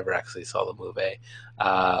demon. I never actually saw the movie,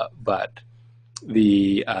 but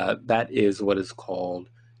the that is what is called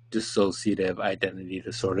dissociative identity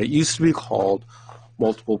disorder. It used to be called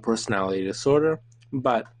multiple personality disorder,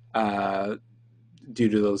 but due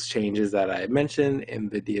to those changes that I mentioned in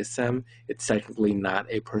the DSM, it's technically not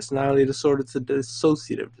a personality disorder, it's a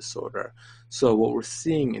dissociative disorder. So, what we're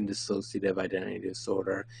seeing in dissociative identity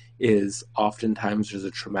disorder is oftentimes there's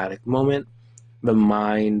a traumatic moment, the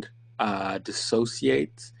mind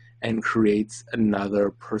dissociates and creates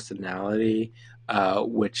another personality,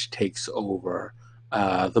 which takes over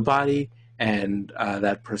the body. And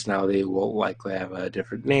that personality will likely have a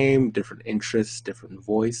different name, different interests, different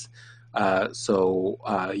voice. So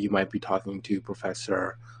you might be talking to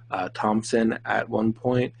Professor Thompson at one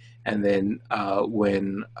point, and then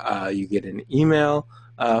when you get an email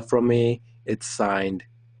from me, it's signed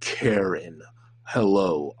Karen.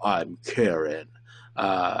 Hello, I'm Karen.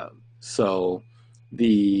 So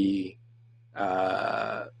the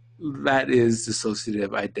uh, that is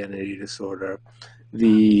dissociative identity disorder.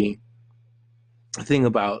 The thing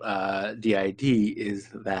about DID is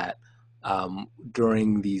that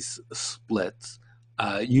during these splits,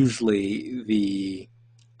 usually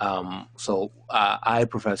I,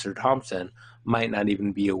 Professor Thompson, might not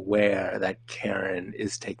even be aware that Karen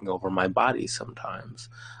is taking over my body sometimes.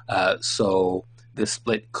 So the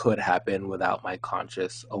split could happen without my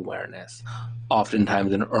conscious awareness.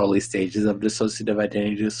 Oftentimes, in early stages of dissociative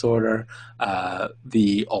identity disorder,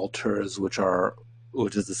 the alters, which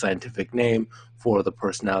is the scientific name for the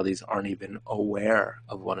personalities, aren't even aware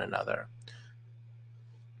of one another.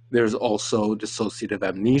 There's also dissociative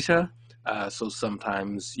amnesia. So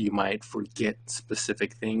sometimes you might forget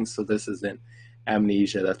specific things. So this isn't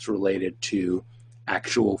amnesia that's related to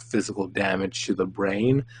actual physical damage to the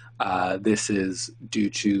brain. This is due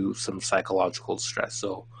to some psychological stress.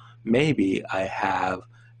 So maybe I have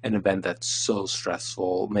an event that's so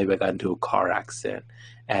stressful. Maybe I got into a car accident,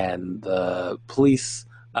 and the police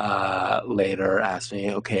later asked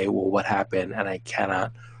me, okay, well, what happened? And I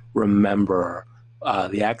cannot remember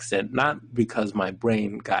the accident, not because my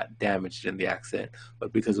brain got damaged in the accident,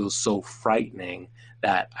 but because it was so frightening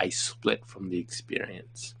that I split from the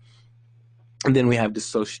experience. And then we have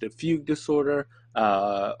dissociative fugue disorder,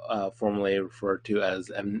 formerly referred to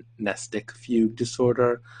as amnestic fugue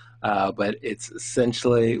disorder. But it's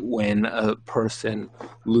essentially when a person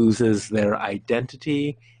loses their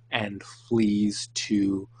identity and flees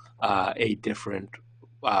to a different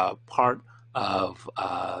part of,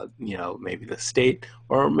 maybe the state,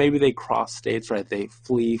 or maybe they cross states, right? They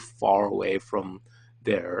flee far away from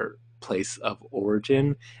their place of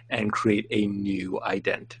origin and create a new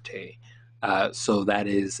identity. So that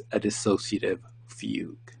is a dissociative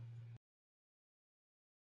fugue.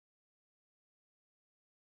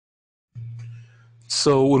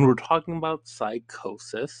 So when we're talking about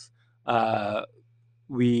psychosis, uh,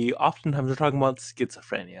 we oftentimes are talking about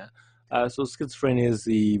schizophrenia. So schizophrenia is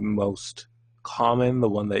the most common, the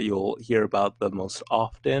one that you'll hear about the most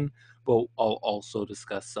often, but I'll also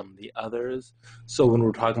discuss some of the others. So when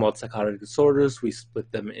we're talking about psychotic disorders, we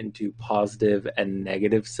split them into positive and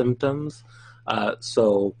negative symptoms.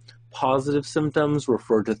 So positive symptoms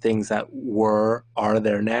refer to things that are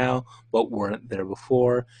there now, but weren't there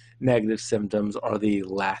before. Negative symptoms are the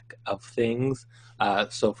lack of things.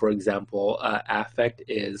 So, for example, affect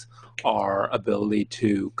is our ability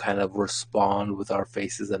to kind of respond with our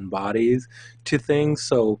faces and bodies to things.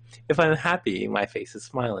 So, if I'm happy, my face is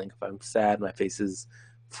smiling. If I'm sad, my face is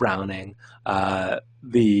frowning. But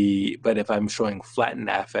if I'm showing flattened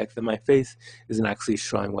affect, then my face isn't actually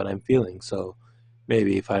showing what I'm feeling. So,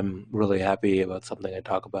 maybe if I'm really happy about something, I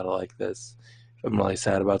talk about it like this. If I'm really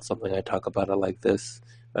sad about something, I talk about it like this.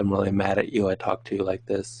 If I'm really mad at you, I talk to you like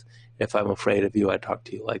this. If I'm afraid of you, I talk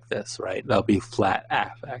to you like this, right? That'll be flat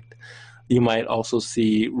affect. You might also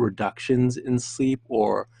see reductions in sleep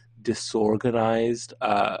or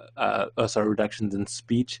reductions in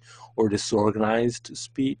speech or disorganized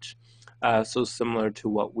speech. So similar to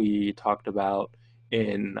what we talked about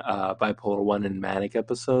in bipolar 1 and manic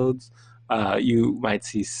episodes, you might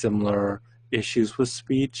see similar issues with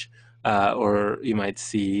speech, or you might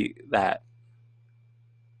see that,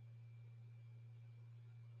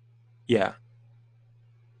 yeah,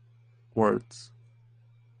 words.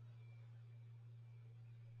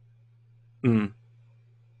 Mm,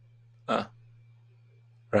 uh,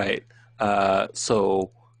 right.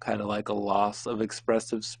 So kind of like a loss of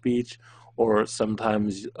expressive speech, or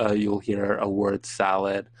sometimes you'll hear a word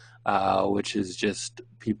salad, which is just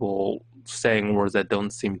people saying words that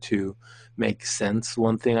don't seem to make sense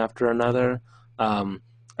one thing after another. Um,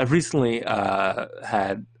 I've recently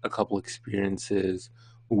had a couple experiences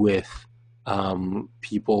with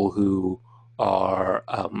people who are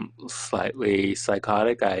slightly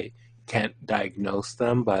psychotic. I can't diagnose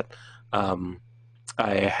them, but um,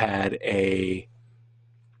 I had a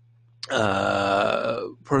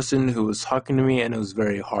person who was talking to me, and it was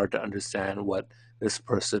very hard to understand what this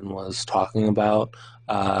person was talking about.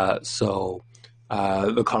 So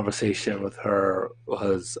the conversation with her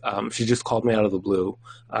was she just called me out of the blue,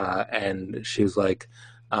 and she was like,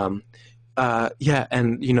 um, yeah,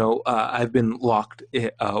 and I've been locked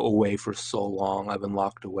away for so long. I've been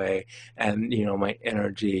locked away, and my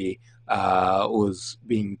energy was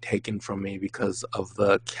being taken from me because of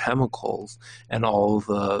the chemicals, and all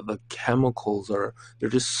the chemicals they're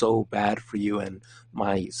just so bad for you, and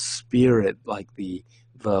my spirit, like the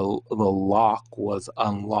lock was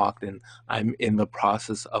unlocked, and I'm in the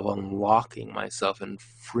process of unlocking myself and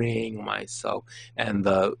freeing myself, and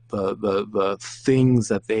the things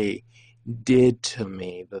that they did to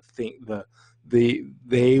me,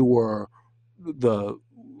 they were the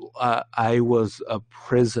I was a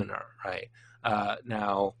prisoner, right?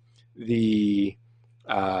 Now the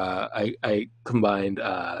I combined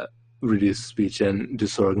reduced speech and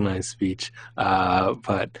disorganized speech,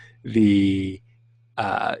 but the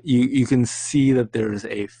you can see that there is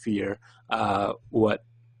a fear. What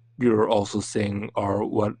you're also seeing are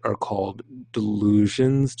what are called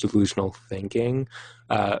delusions, delusional thinking.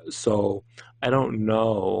 So I don't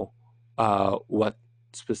know what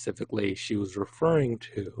specifically she was referring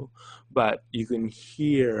to, but you can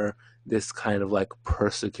hear this kind of like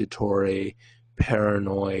persecutory,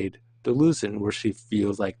 paranoid delusion where she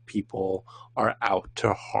feels like people are out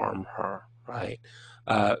to harm her, right?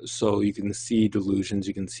 So you can see delusions,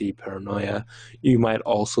 you can see paranoia. You might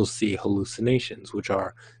also see hallucinations, which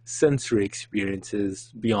are sensory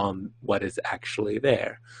experiences beyond what is actually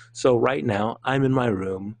there. So right now, I'm in my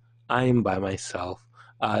room, I am by myself,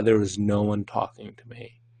 there is no one talking to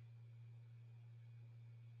me.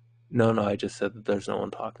 No, no, I just said that there's no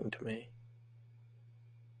one talking to me.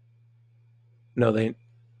 No, they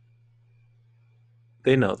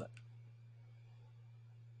know that.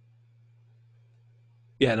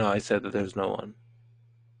 Yeah, no, I said that there's no one.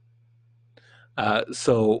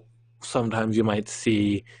 So sometimes you might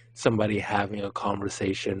see somebody having a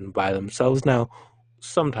conversation by themselves. Now,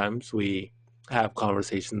 sometimes we have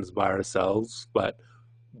conversations by ourselves, but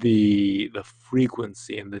the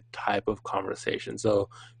frequency and the type of conversation. So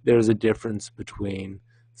there's a difference between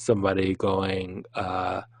somebody going,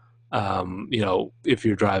 if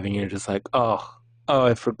you're driving, you're just like, oh,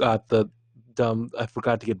 I forgot to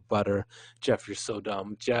get butter. Jeff, you're so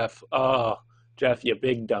dumb. Jeff, you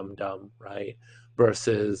big dumb dumb, right?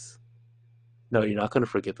 Versus, no, you're not going to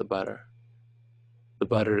forget the butter. The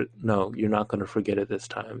butter, no, you're not going to forget it this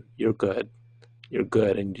time. You're good. You're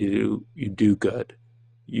good, and you do good.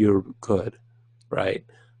 You're good, right?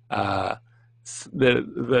 Uh,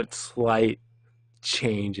 that slight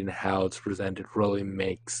change in how it's presented really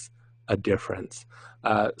makes a difference.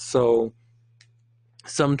 So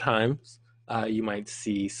sometimes you might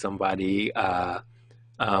see somebody have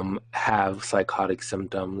psychotic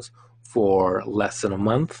symptoms for less than a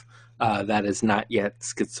month. That is not yet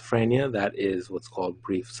schizophrenia. That is what's called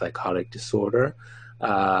brief psychotic disorder.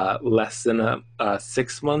 Less than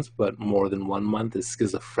 6 months, but more than 1 month is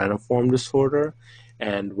schizophreniform disorder.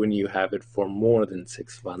 And when you have it for more than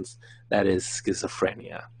 6 months, that is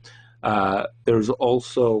schizophrenia. There's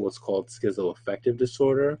also what's called schizoaffective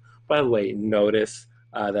disorder. By the way, notice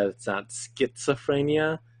that it's not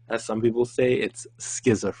schizophrenia, as some people say, it's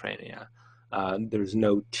schizophrenia. There's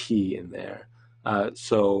no T in there.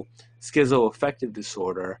 So schizoaffective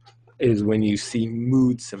disorder is when you see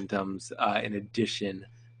mood symptoms in addition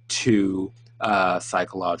to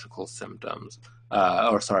psychological symptoms,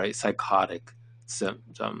 psychotic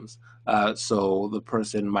symptoms. So the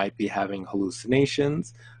person might be having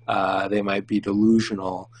hallucinations, they might be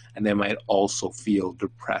delusional, and they might also feel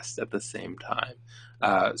depressed at the same time.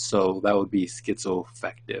 So that would be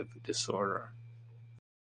schizoaffective disorder.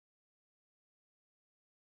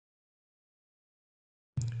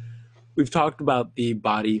 We've talked about the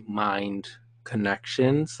body mind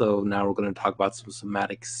connection, so now we're going to talk about some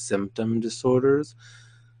somatic symptom disorders.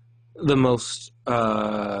 The most,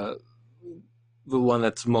 the one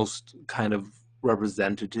that's most kind of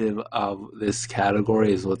representative of this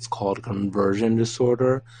category is what's called conversion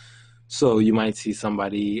disorder. So you might see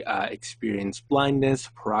somebody experience blindness,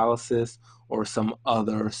 paralysis, or some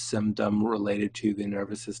other symptom related to the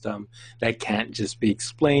nervous system that can't just be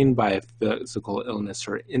explained by a physical illness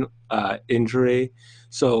or injury.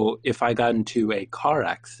 So if I got into a car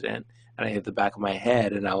accident and I hit the back of my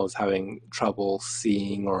head and I was having trouble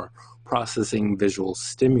seeing or processing visual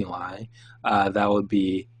stimuli, that would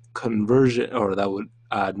be conversion, or that would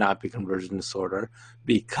not be conversion disorder,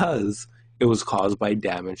 because it was caused by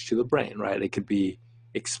damage to the brain, right? It could be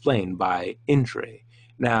explained by injury.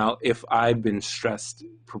 Now, if I've been stressed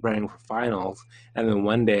preparing for finals, and then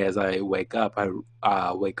one day as I wake up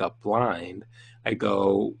blind, I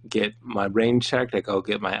go get my brain checked, I go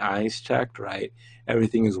get my eyes checked, right?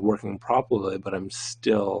 Everything is working properly, but I'm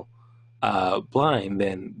still blind,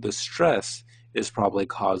 then the stress is probably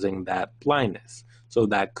causing that blindness. So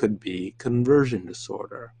that could be conversion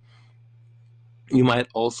disorder. You might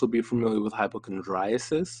also be familiar with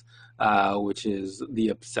hypochondriasis, which is the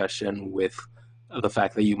obsession with the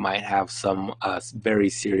fact that you might have some very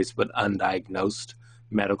serious but undiagnosed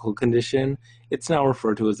medical condition. It's now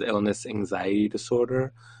referred to as illness anxiety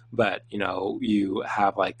disorder, but you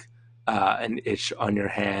have like an itch on your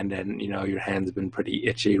hand, and your hand's been pretty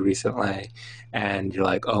itchy recently, and you're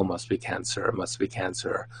like, oh, must be cancer, it must be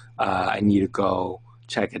cancer. I need to go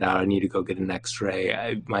check it out. I need to go get an x-ray.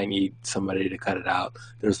 I might need somebody to cut it out.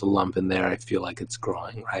 There's a lump in there. I feel like it's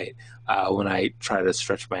growing, right? When I try to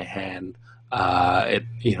stretch my hand, it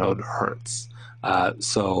hurts.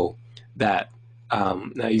 So that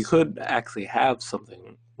now you could actually have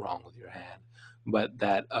something wrong with your hand, but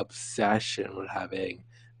that obsession with having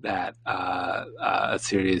that a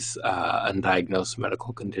serious undiagnosed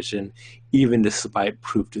medical condition, even despite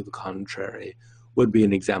proof to the contrary, would be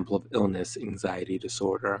an example of illness anxiety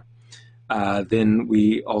disorder. Then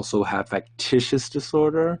we also have factitious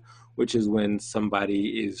disorder, which is when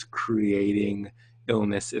somebody is creating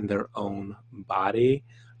illness in their own body.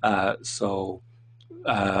 So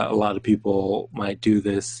a lot of people might do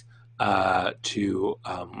this to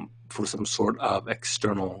for some sort of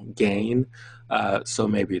external gain. So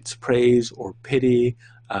maybe it's praise or pity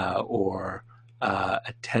or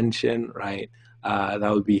attention, right?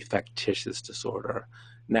 That would be factitious disorder.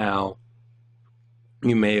 Now,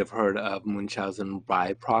 you may have heard of Munchausen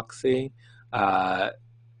by proxy. Uh,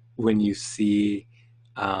 when you see,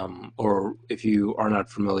 or if you are not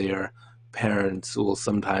familiar, parents will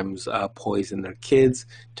sometimes poison their kids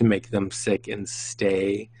to make them sick and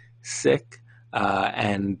stay sick.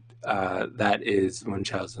 And that is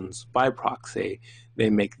Munchausen's by proxy. They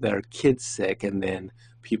make their kids sick, and then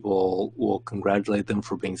people will congratulate them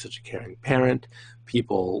for being such a caring parent.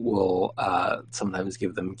 People will sometimes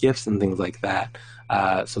give them gifts and things like that.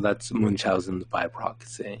 So that's Munchausen's by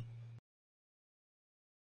proxy.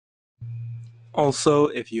 Also,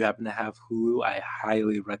 if you happen to have Hulu, I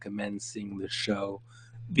highly recommend seeing the show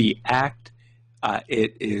The Act.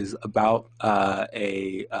 It is about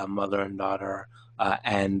a mother and daughter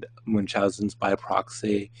and Munchausen's by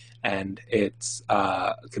proxy, and it's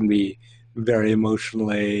can be very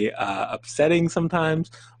emotionally upsetting sometimes,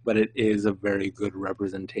 but it is a very good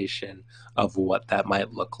representation of what that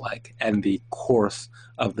might look like and the course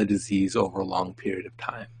of the disease over a long period of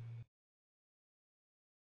time.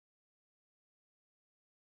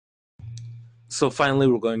 So finally,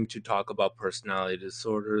 we're going to talk about personality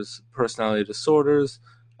disorders. Personality disorders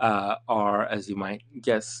are, as you might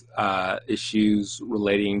guess, issues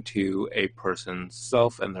relating to a person's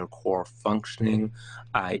self and their core functioning,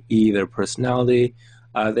 i.e., their personality.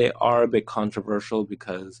 They are a bit controversial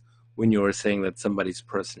because when you are saying that somebody's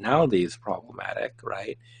personality is problematic,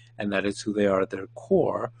 right, and that is who they are at their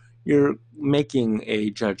core, you're making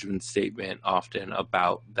a judgment statement often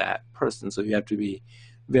about that person. So you have to be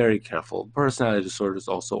very careful. Personality disorders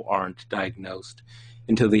also aren't diagnosed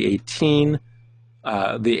until the age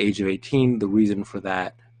of 18. The reason for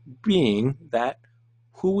that being that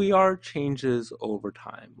who we are changes over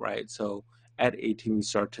time, right? So at 18, we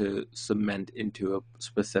start to cement into a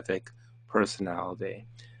specific personality.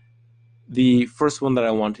 The first one that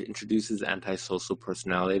I want to introduce is antisocial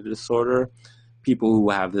personality disorder. People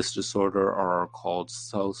who have this disorder are called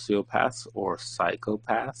sociopaths or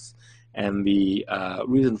psychopaths. And the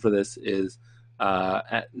reason for this is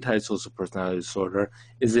antisocial personality disorder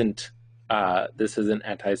isn't this isn't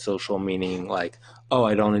antisocial, meaning like, oh,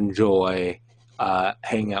 I don't enjoy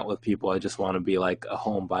hanging out with people. I just want to be like a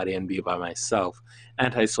homebody and be by myself.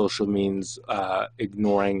 Antisocial means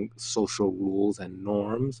ignoring social rules and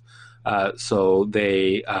norms. So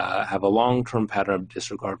they have a long-term pattern of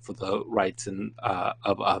disregard for the rights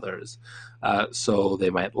of others. So they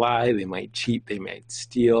might lie, they might cheat, they might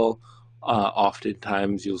steal.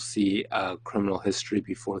 Oftentimes, you'll see criminal history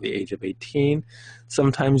before the age of 18.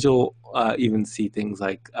 Sometimes you'll even see things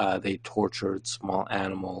like they tortured small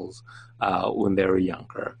animals when they were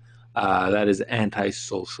younger. That is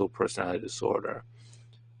antisocial personality disorder.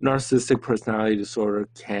 Narcissistic personality disorder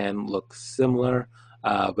can look similar,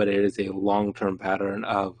 but it is a long-term pattern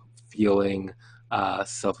of feeling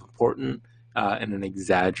self-important in an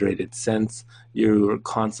exaggerated sense. You're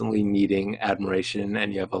constantly needing admiration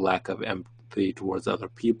and you have a lack of empathy towards other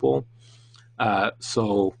people.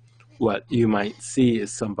 So what you might see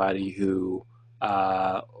is somebody who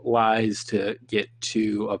lies to get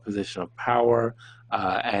to a position of power,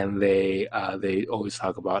 and they always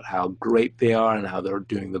talk about how great they are and how they're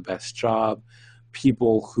doing the best job.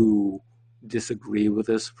 People who disagree with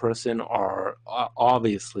this person are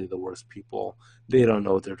obviously the worst people. They don't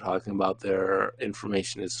know what they're talking about. Their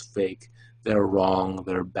information is fake. They're wrong.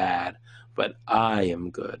 They're bad. but I am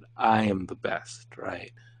good. I am the best,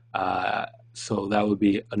 right? Uh, so that would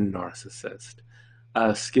be a narcissist.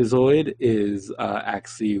 Schizoid is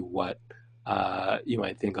actually what you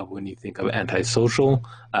might think of when you think of antisocial.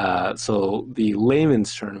 So the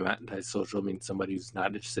layman's term of antisocial means somebody who's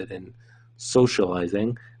not interested in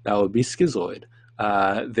socializing. That would be schizoid.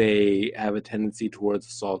 They have a tendency towards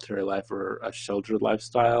a solitary life or a sheltered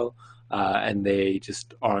lifestyle, and they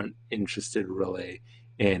just aren't interested really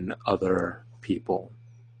in other people.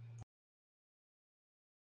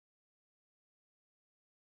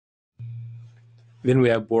 Then we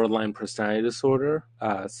have borderline personality disorder.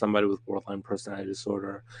 Somebody with borderline personality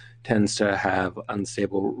disorder tends to have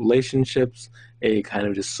unstable relationships, a kind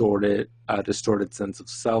of distorted sense of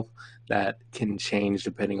self that can change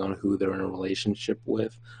depending on who they're in a relationship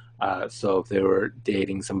with. So if they were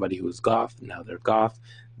dating somebody who's goth, now they're goth.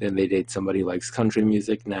 Then they date somebody who likes country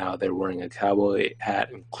music, now they're wearing a cowboy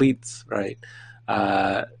hat and cleats, right?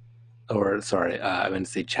 Uh, or sorry, I meant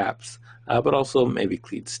to say chaps, but also maybe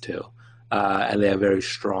cleats too. And they have very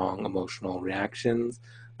strong emotional reactions.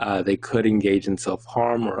 They could engage in self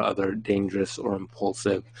harm or other dangerous or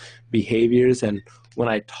impulsive behaviors. And when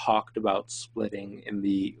I talked about splitting in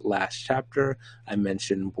the last chapter, I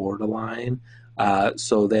mentioned borderline.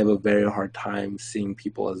 So they have a very hard time seeing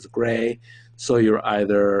people as gray. So you're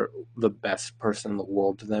either the best person in the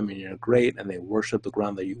world to them and you're great and they worship the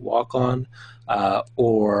ground that you walk on,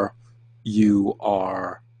 or you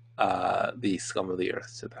are the scum of the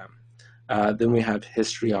earth to them. Then we have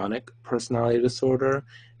histrionic personality disorder,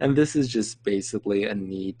 and this is just basically a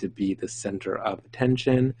need to be the center of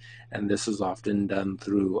attention, and this is often done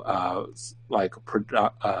through like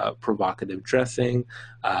provocative dressing,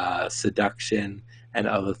 seduction, and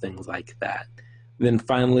other things like that. Then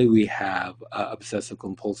finally, we have obsessive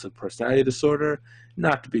compulsive personality disorder,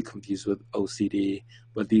 not to be confused with OCD,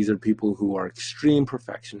 but these are people who are extreme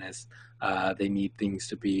perfectionists. They need things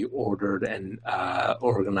to be ordered and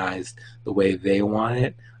organized the way they want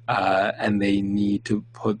it, and they need to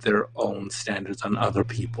put their own standards on other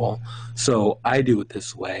people. So I do it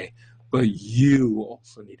this way, but you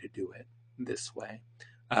also need to do it this way.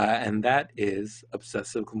 And that is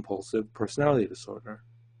obsessive compulsive personality disorder.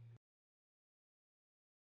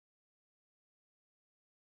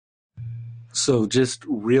 So, just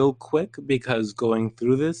real quick, because going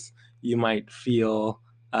through this, you might feel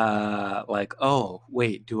like, oh,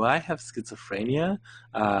 wait, do I have schizophrenia?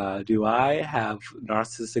 Do I have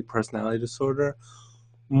narcissistic personality disorder?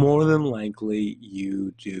 More than likely,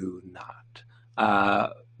 you do not. Uh,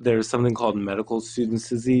 there's something called medical students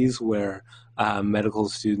disease, where medical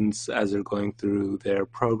students, as they're going through their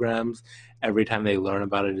programs, every time they learn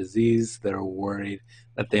about a disease, they're worried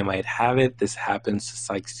that they might have it. This happens to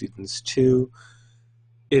psych students too.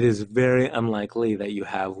 It is very unlikely that you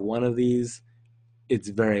have one of these. It's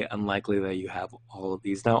very unlikely that you have all of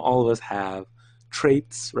these. Now, all of us have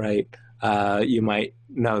traits, right? You might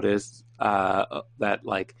notice that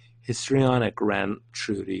like histrionic ran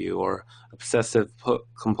true to you, or obsessive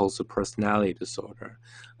compulsive personality disorder.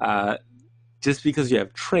 Uh, just because you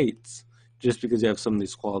have traits, just because you have some of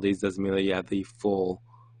these qualities, doesn't mean that you have the full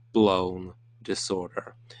blown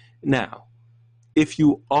disorder. Now, if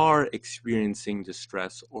you are experiencing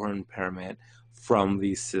distress or impairment from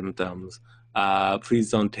these symptoms,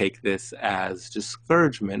 please don't take this as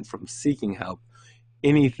discouragement from seeking help.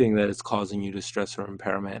 Anything that is causing you distress or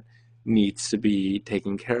impairment needs to be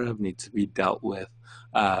taken care of, needs to be dealt with.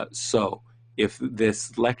 So, if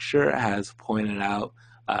this lecture has pointed out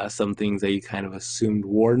some things that you kind of assumed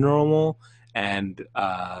were normal and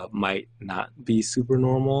might not be super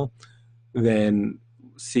normal, then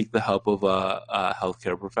seek the help of a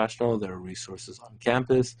healthcare professional. There are resources on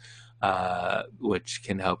campus which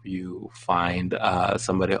can help you find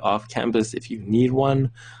somebody off campus if you need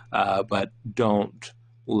one, but don't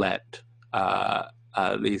let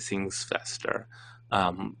these things fester.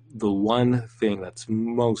 The one thing that's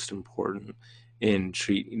most important in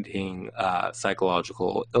treating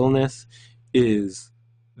psychological illness is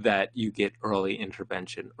that you get early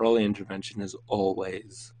intervention. Early intervention is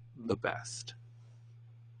always the best.